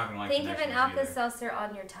not gonna like Think the of next an ones either. Alka-Seltzer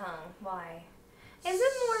on your tongue. Why? Is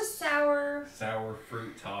it more sour? Sour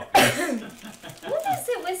fruit toppings. What is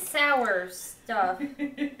it with sour stuff?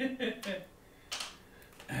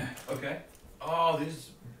 Okay. Oh, these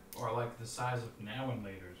are like the size of Now and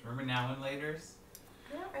Laters. Remember Now and Laters?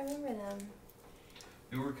 I don't remember them.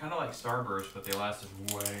 They were kind of like Starburst, but they lasted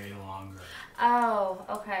way longer. Oh,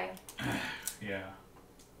 okay. Yeah.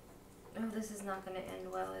 Oh, this is not going to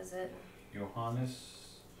end well, is it? Johannesberry,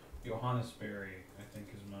 I think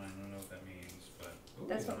is mine. I don't know what that means, but ooh,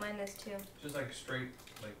 That's what mine is too. just like straight,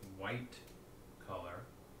 like white color.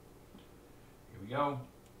 Here we go.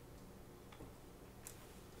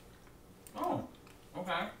 Oh,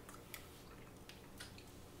 okay.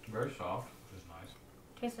 Very soft, which is nice.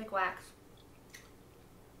 Tastes like wax.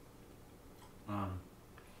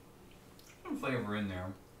 Some flavor in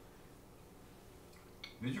there.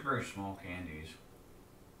 These are very small candies.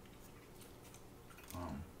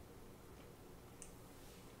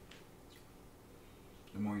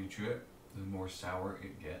 The more you chew it, the more sour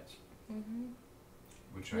it gets.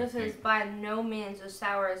 Which This is by no means as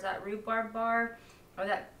sour as that rhubarb bar or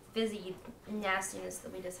that fizzy nastiness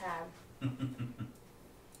that we just had.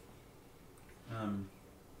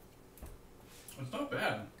 It's not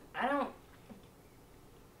bad. I don't.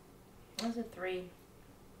 That's a 3.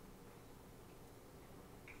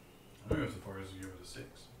 I'm gonna go so far as to give it a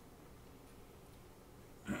 6.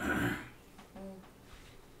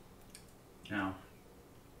 Now,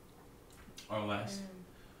 our last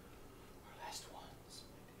ones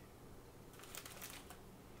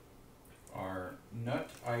are Nut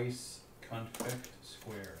Ice Confect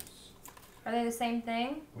Squares, Are they the same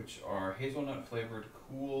thing? which are hazelnut flavored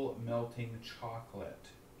cool melting chocolate.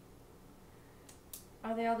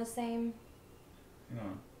 Are they all the same? Hang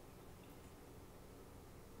on.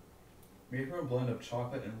 Made from a blend of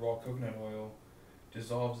chocolate and raw coconut oil,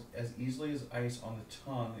 dissolves as easily as ice on the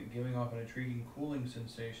tongue, giving off an intriguing cooling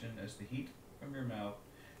sensation as the heat from your mouth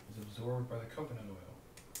is absorbed by the coconut oil.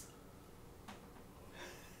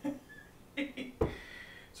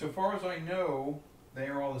 So far as I know, They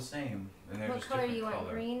are all the same. And they're What just color do different you want,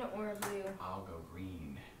 color. green or blue? I'll go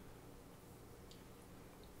green.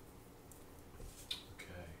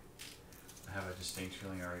 Okay. I have a distinct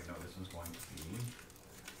feeling I already know what this one's going to be.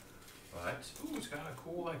 But, ooh, it's got a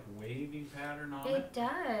cool, like, wavy pattern on it. It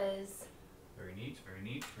does. Very neat, very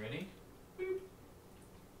neat. Ready? Boop.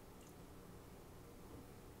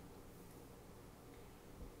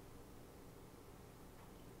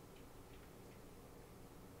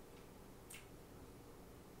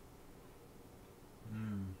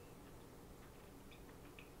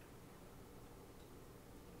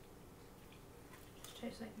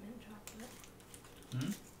 Tastes like mint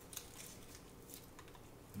chocolate.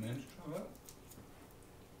 Mint chocolate?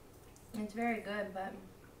 It's very good, but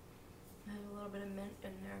I have a little bit of mint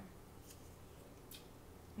in there.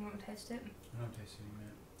 You want to taste it? I don't taste any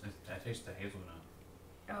mint. I taste the hazelnut.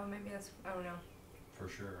 Oh, maybe that's, I don't know. For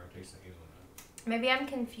sure, I taste the hazelnut. Maybe I'm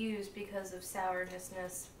confused because of sourness.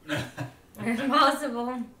 It's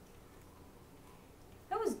possible.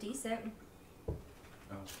 That was decent.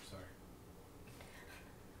 Oh, sorry.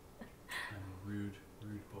 I'm a rude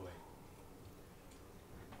boy.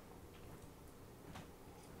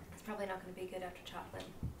 It's probably not going to be good after chocolate.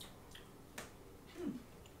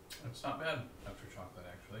 It's not bad after chocolate,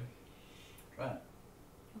 actually. Try it.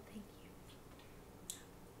 Oh,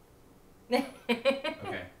 thank you.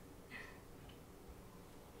 Okay.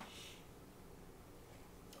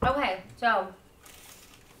 Okay, so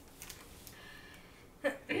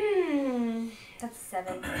that's a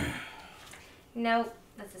 7. Nope,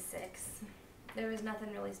 that's a 6. There was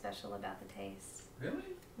nothing really special about the taste.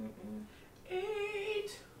 Really?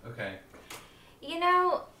 8. Okay. You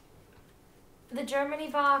know, the Germany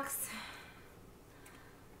box,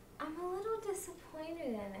 I'm a little disappointed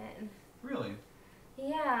in it. Really?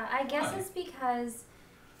 Yeah, I guess Why? it's because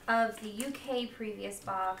of the UK previous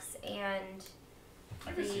box and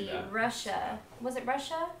I can see the that. Russia. Was it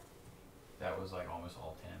Russia? That was like almost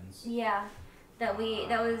all 10s. Yeah, that we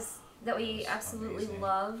was absolutely amazing.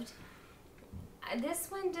 loved. This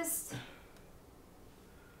one just,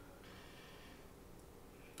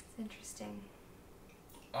 it's interesting.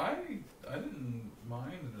 I didn't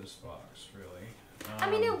mind this box, really. I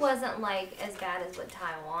mean, it wasn't like as bad as what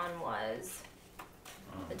Taiwan was.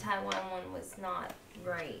 The Taiwan one was not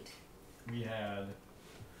great. We had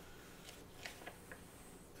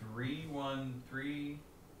 3,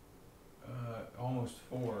 almost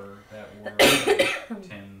 4 that were 10 of 10,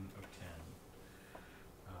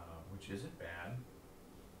 which isn't bad,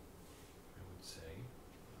 I would say.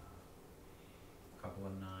 A couple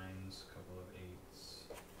of 9s, a couple of 8s.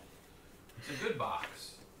 It's a good box.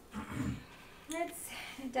 It's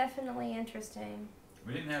definitely interesting.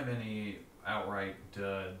 We didn't have any outright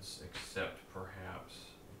duds except perhaps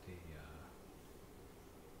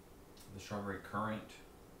the strawberry currant,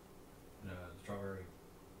 the strawberry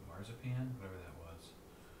marzipan, whatever that was.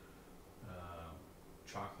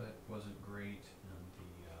 Chocolate wasn't great, and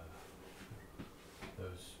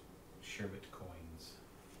those sherbet coins.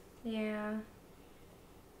 Yeah.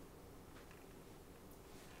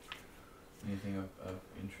 Anything of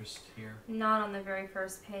interest here? Not on the very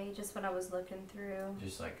first page, just what I was looking through.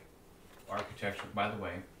 Just like architecture. By the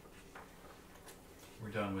way, we're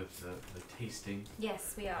done with the tasting.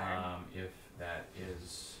 Yes, we are. If that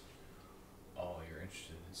is all you're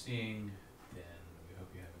interested in seeing, then we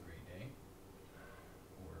hope you have a great day,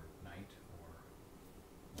 or night, or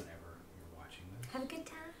whenever you're watching this. Have a good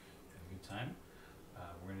time. Have a good time.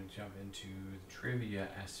 We're going to jump into the trivia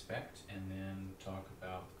aspect and then talk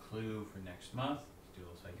about the clue for next month, do a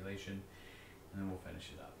little speculation, and then we'll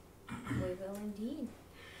finish it up. We will indeed.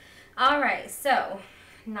 All right, so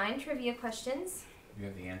 9 trivia questions. You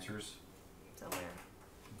have the answers? Somewhere.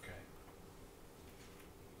 Okay.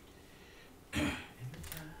 In the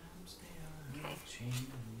times they are Okay.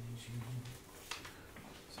 changing.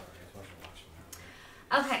 Sorry, I wasn't watching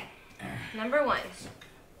Okay, number 1.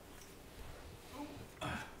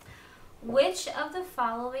 Which of the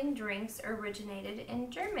following drinks originated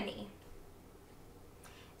in Germany?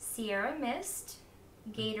 Sierra Mist,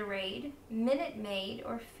 Gatorade, Minute Maid,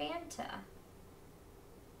 or Fanta?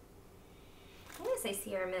 I'm going to say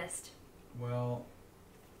Sierra Mist. Well,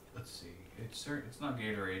 let's see. It's not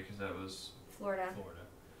Gatorade because that was Florida.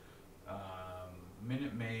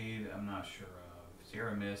 Minute Maid, I'm not sure of.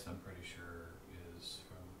 Sierra Mist, I'm pretty sure is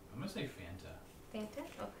from. I'm gonna say Fanta. Fanta?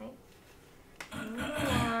 Okay. Number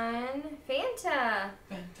 1. Fanta.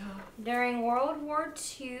 Fanta. During World War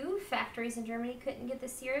II, factories in Germany couldn't get the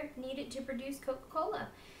syrup needed to produce Coca-Cola.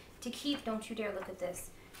 To keep, don't you dare look at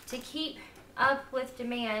this, to keep up with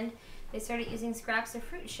demand, They started using scraps of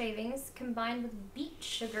fruit shavings combined with beet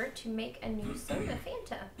sugar to make a new soda,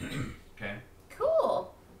 Fanta. Okay.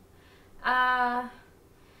 Cool.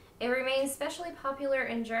 It remains especially popular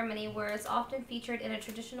in Germany, where it's often featured in a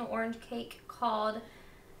traditional orange cake called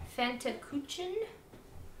Pfannkuchen.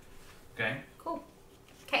 Okay. Cool.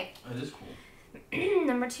 Okay. That is cool.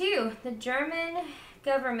 Number 2, the German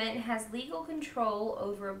government has legal control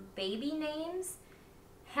over baby names,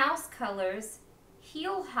 house colors,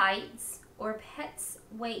 heel heights, or pets'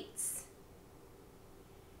 weights.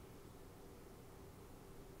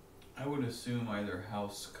 I would assume either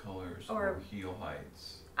house colors or heel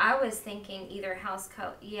heights. I was thinking either house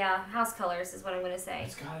colors is what I'm going to say.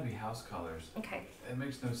 It's got to be house colors. Okay. It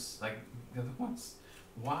makes no like the other ones.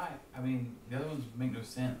 Why? I mean, the other ones make no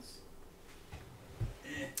sense.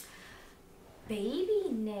 Baby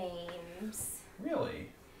names. Really?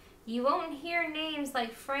 You won't hear names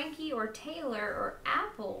like Frankie or Taylor or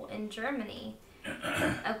Apple in Germany.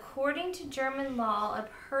 According to German law, a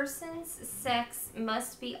person's sex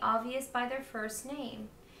must be obvious by their first name.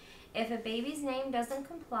 If a baby's name doesn't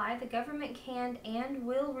comply, the government can and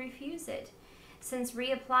will refuse it. Since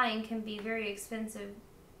reapplying can be very expensive,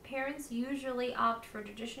 parents usually opt for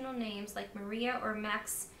traditional names like Maria or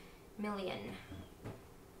Maximilian.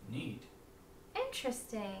 Neat.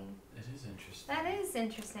 Interesting. It is interesting. That is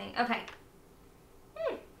interesting. Okay.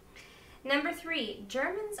 Number 3,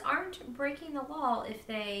 Germans aren't breaking the law if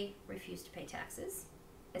they refuse to pay taxes,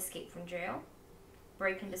 escape from jail,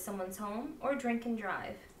 break into someone's home, or drink and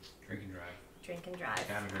drive. Drink and drive. Drink and drive.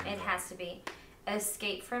 Gotta drink and It drive. has to be.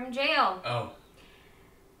 Escape from jail. Oh.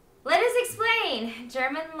 Let us explain.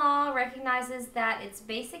 German law recognizes that it's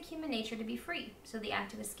basic human nature to be free, so the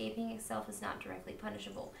act of escaping itself is not directly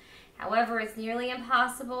punishable. However, it's nearly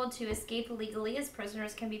impossible to escape legally, as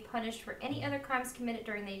prisoners can be punished for any other crimes committed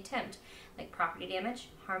during the attempt, like property damage,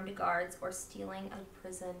 harm to guards, or stealing of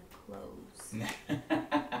prison clothes.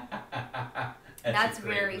 That's a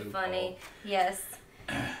great very loophole. funny. Yes.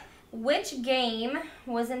 Which game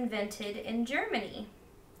was invented in Germany?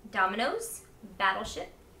 Dominoes,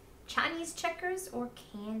 Battleship, Chinese checkers, or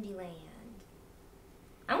Candyland?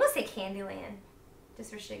 I'm going to say Candyland, just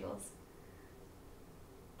for shiggles.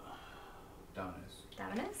 Dominoes.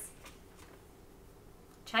 Dominoes?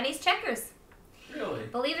 Chinese checkers. Really?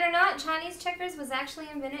 Believe it or not, Chinese checkers was actually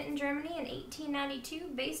invented in Germany in 1892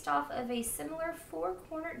 based off of a similar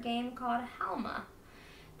four-cornered game called Halma.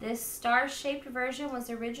 This star-shaped version was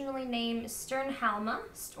originally named Sternhalma,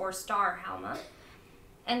 or Star Halma,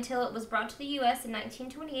 until it was brought to the U.S. in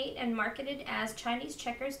 1928 and marketed as Chinese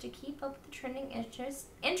checkers to keep up with the trending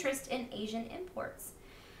interest in Asian imports.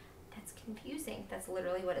 That's confusing. That's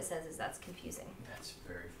literally what it says, is that's confusing. That's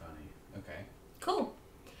very funny. Okay. Cool.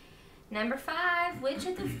 Number 5, which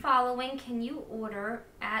of the following can you order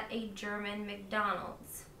at a German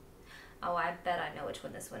McDonald's? Oh, I bet I know which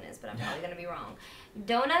one this one is, but I'm probably going to be wrong.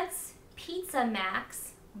 Donuts, Pizza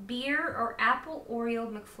Max, beer, or apple Oreo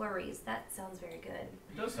McFlurries. That sounds very good.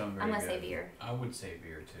 It does sound very I'm good. going to say beer. I would say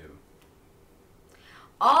beer too.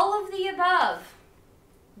 All of the above.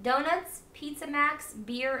 Donuts, Pizza Max,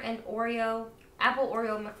 beer, and apple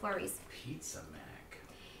Oreo McFlurries. Pizza Mac.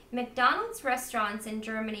 McDonald's restaurants in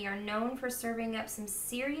Germany are known for serving up some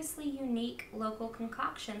seriously unique local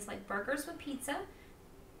concoctions like burgers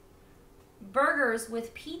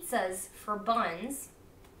with pizzas for buns,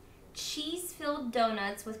 cheese-filled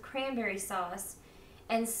donuts with cranberry sauce,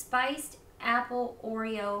 and spiced apple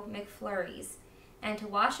Oreo McFlurries. And to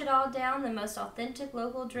wash it all down, the most authentic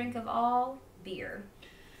local drink of all, beer.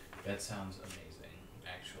 That sounds amazing,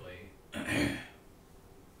 actually.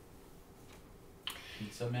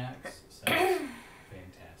 Pizza Max sounds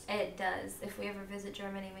fantastic. It does. If we ever visit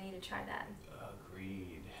Germany, we need to try that.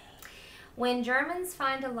 Agreed. When Germans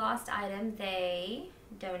find a lost item, they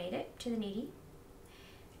donate it to the needy,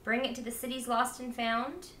 bring it to the city's lost and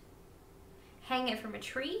found, hang it from a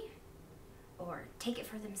tree, or take it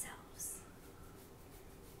for themselves.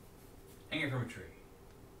 Hang it from a tree.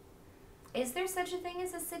 Is there such a thing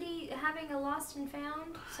as a city having a lost and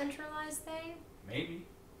found centralized thing? Maybe.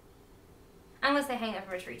 I'm going to say hang it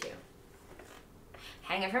from a tree, too.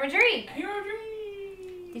 Hang it from a tree! Hang it from a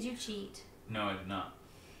tree! Did you cheat? No, I did not.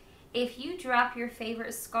 If you drop your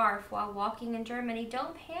favorite scarf while walking in Germany,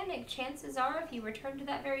 don't panic. Chances are, if you return to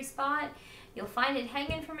that very spot, you'll find it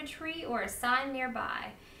hanging from a tree or a sign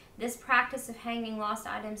nearby. This practice of hanging lost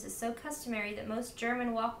items is so customary that most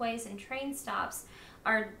German walkways and train stops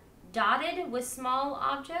are dotted with small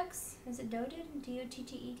objects. Is it dotted?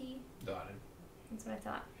 D-O-T-T-E-D? Dotted. That's what I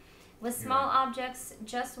thought. With small objects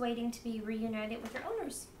just waiting to be reunited with their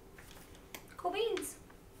owners. Cool beans.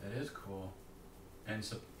 That is cool. And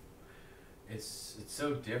so, It's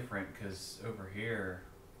so different because over here,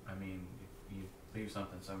 I mean, if you leave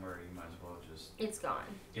something somewhere, you might as well just. It's gone.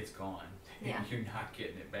 It's gone. Yeah. You're not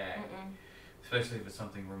getting it back. Mm-mm. Especially if it's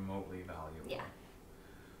something remotely valuable. Yeah.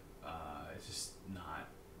 It's just not.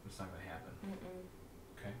 It's not going to happen.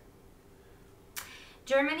 Mm-mm. Okay.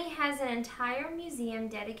 Germany has an entire museum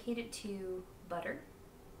dedicated to butter,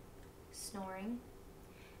 snoring,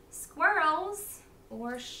 squirrels,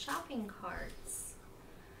 or shopping carts.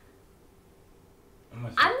 I'm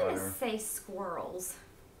going to say squirrels.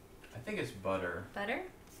 I think it's butter. Butter?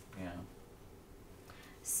 Yeah.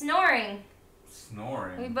 Snoring.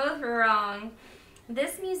 Snoring. We both were wrong.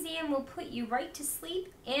 This museum will put you right to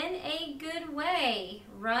sleep in a good way.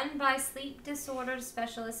 Run by sleep disorder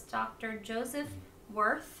specialist Dr. Joseph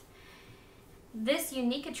Worth. This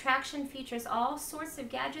unique attraction features all sorts of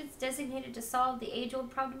gadgets designated to solve the age-old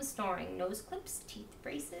problem of snoring. Nose clips, teeth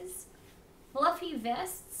braces, fluffy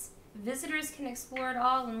vests. Visitors can explore it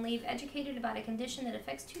all and leave educated about a condition that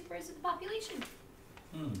affects 2/3 of the population.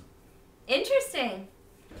 Interesting.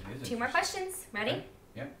 2 more questions. Ready? Okay.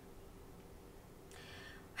 Yep.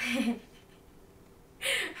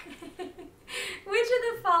 Which of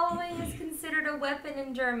the following is considered a weapon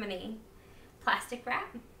in Germany? Plastic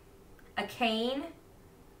wrap, a cane,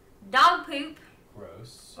 dog poop,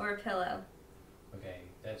 Gross. or a pillow? Okay,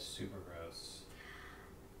 that's super gross.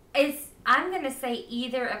 I'm going to say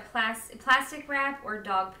either a plastic wrap or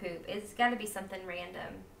dog poop. It's got to be something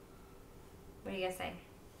random. What are you going to say?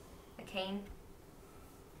 A cane?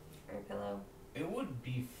 Or a pillow? It would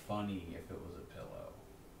be funny if it was a pillow.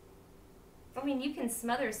 I mean, you can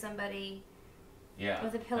smother somebody Yeah.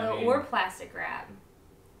 with a pillow I mean, or plastic wrap.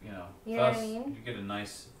 You know, You know what I mean? You get a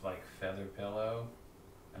nice like feather pillow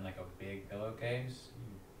and like a big pillowcase.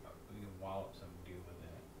 You can wallop some dude with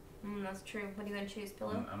it. That's true. What do you want to choose?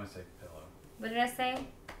 Pillow? I'm gonna say pillow. What did I say?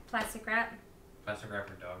 Plastic wrap? Plastic wrap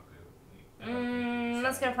or dog poop?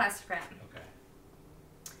 Let's go to plastic wrap. Okay.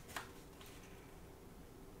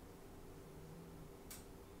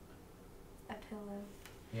 A pillow.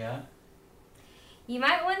 Yeah? You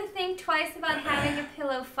might want to think twice about having a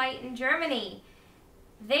pillow fight in Germany.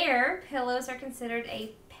 There, pillows are considered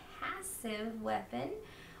a passive weapon,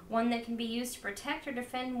 one that can be used to protect or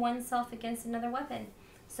defend oneself against another weapon.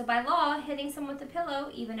 So by law, hitting someone with a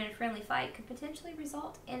pillow, even in a friendly fight, could potentially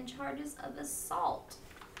result in charges of assault.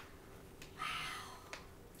 Wow.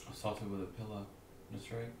 Assaulted with a pillow.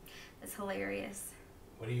 That's right. That's hilarious.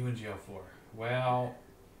 What are you in jail for? Well,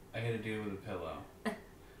 I hit a dude with a pillow. I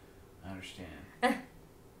understand.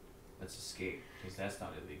 Let's escape, because that's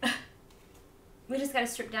not illegal. We just got to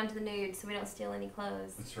strip down to the nude so we don't steal any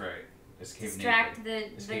clothes. That's right. Escape Distract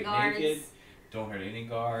naked. the Escape guards. naked. Don't hurt any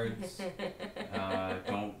guards.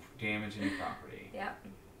 Don't damage any property. Yep.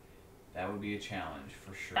 That would be a challenge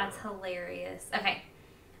for sure. That's hilarious. Okay,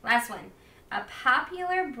 last one. A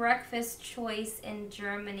popular breakfast choice in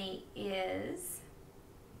Germany is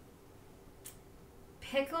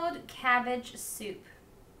pickled cabbage soup,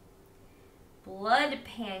 blood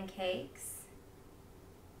pancakes,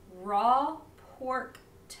 raw pork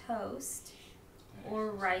toast,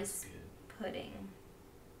 or rice pudding.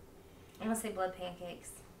 I'm going to say blood pancakes.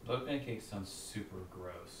 Blood pancakes sounds super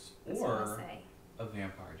gross. That's what I'm or gonna say. a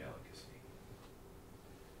vampire delicacy.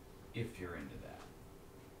 If you're into that.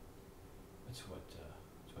 That's what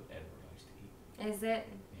Edward likes to eat. Is it?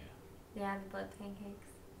 Yeah. Yeah, the blood pancakes.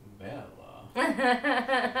 Bella.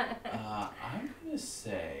 I'm gonna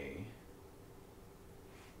say.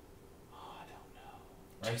 Oh, I don't know.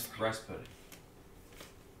 Rice pudding.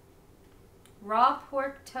 Raw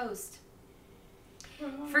pork toast.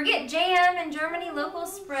 Forget jam. In Germany,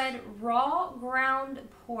 locals spread raw ground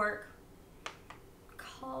pork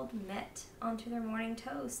called Met onto their morning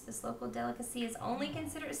toast. This local delicacy is only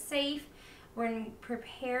considered safe when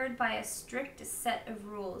prepared by a strict set of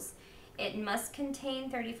rules. It must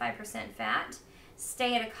contain 35% fat,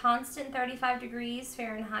 stay at a constant 35 degrees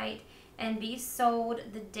Fahrenheit, and be sold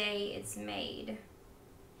the day it's made.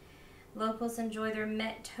 Locals enjoy their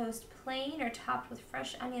Met toast plain or topped with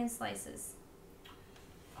fresh onion slices.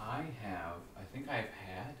 I think I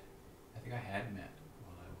had Met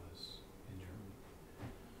while I was in Germany.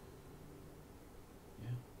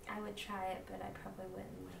 Yeah. I would try it, but I probably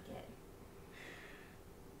wouldn't like it.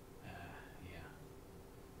 Yeah.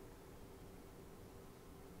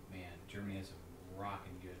 Man, Germany has some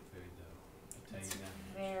rockin' good food, though. I'll tell you that.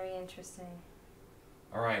 Very interesting.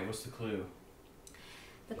 All right, what's the clue?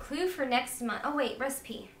 The clue for next month. Oh wait,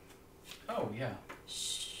 recipe. Oh yeah.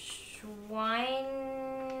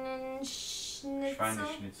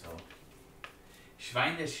 Schweineschnitzel.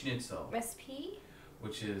 Schweineschnitzel. Recipe.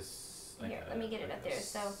 Which is Here, let me get it up there.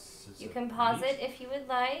 So it's you a can pause meat. it if you would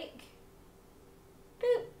like.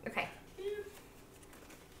 Boop. Okay.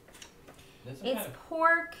 That's It's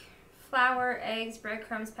pork, flour, eggs,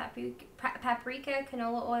 breadcrumbs, paprika,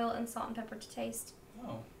 canola oil, and salt and pepper to taste.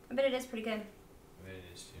 Oh, I bet it is pretty good. I bet it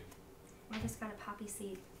is too. I just got a poppy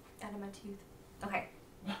seed out of my tooth. Okay.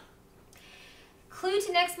 Clue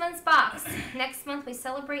to next month's box. Next month we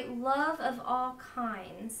celebrate love of all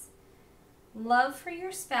kinds. Love for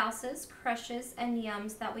your spouses, crushes, and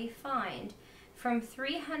yums that we find. From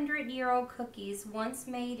 300-year-old cookies once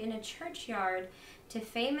made in a churchyard to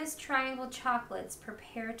famous triangle chocolates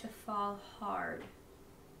prepare to fall hard.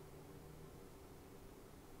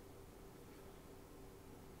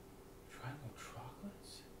 Triangle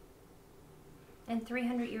chocolates? And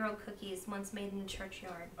 300-year-old cookies once made in a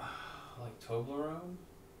churchyard. Like Toblerone?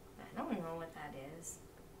 I don't know what that is.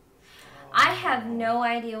 Oh. I have no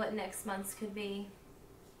idea what next month's could be.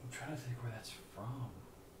 I'm trying to think where that's from.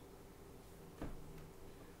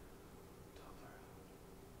 Toblerone.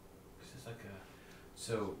 This is like a...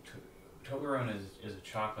 So, Toblerone is a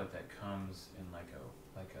chocolate that comes in like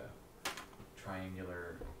a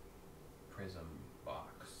triangular prism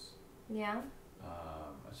box. Yeah?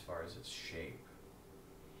 As far as its shape.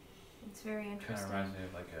 It's very Kind interesting. of reminds me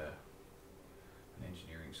of like an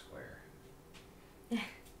engineering square.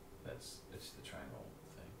 It's the triangle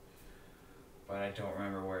thing. But I don't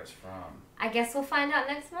remember where it's from. I guess we'll find out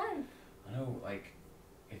next month. I know, like,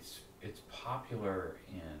 it's popular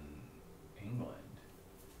in England,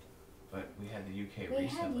 but we had the UK We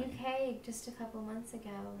recently. had UK just a couple months ago.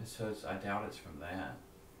 So I doubt it's from that.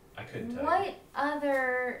 I couldn't tell What you.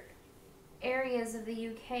 other areas of the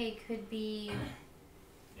UK could be?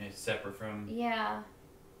 It's separate from. Yeah,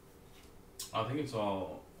 I think it's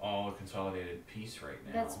all a consolidated piece right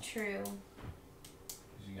now. that's true.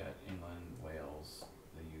 'Cause you got England, Wales,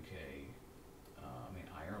 the UK. I mean,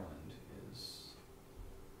 Ireland is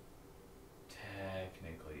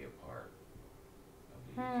technically a part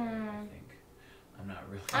of the UK. I think. I'm not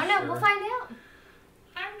really I don't sure. know. We'll find out.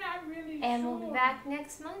 I'm not really And sure. we'll be back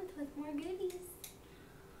next month with more goodies.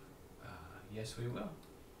 Yes, we will.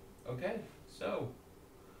 Okay, so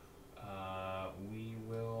we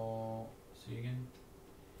will see you again.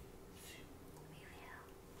 We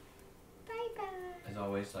will. Bye bye. As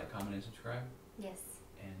always, like, comment, and subscribe. Yes.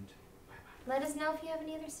 And bye-bye. Let us know if you have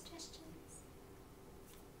any other suggestions.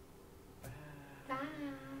 Bye. Bye.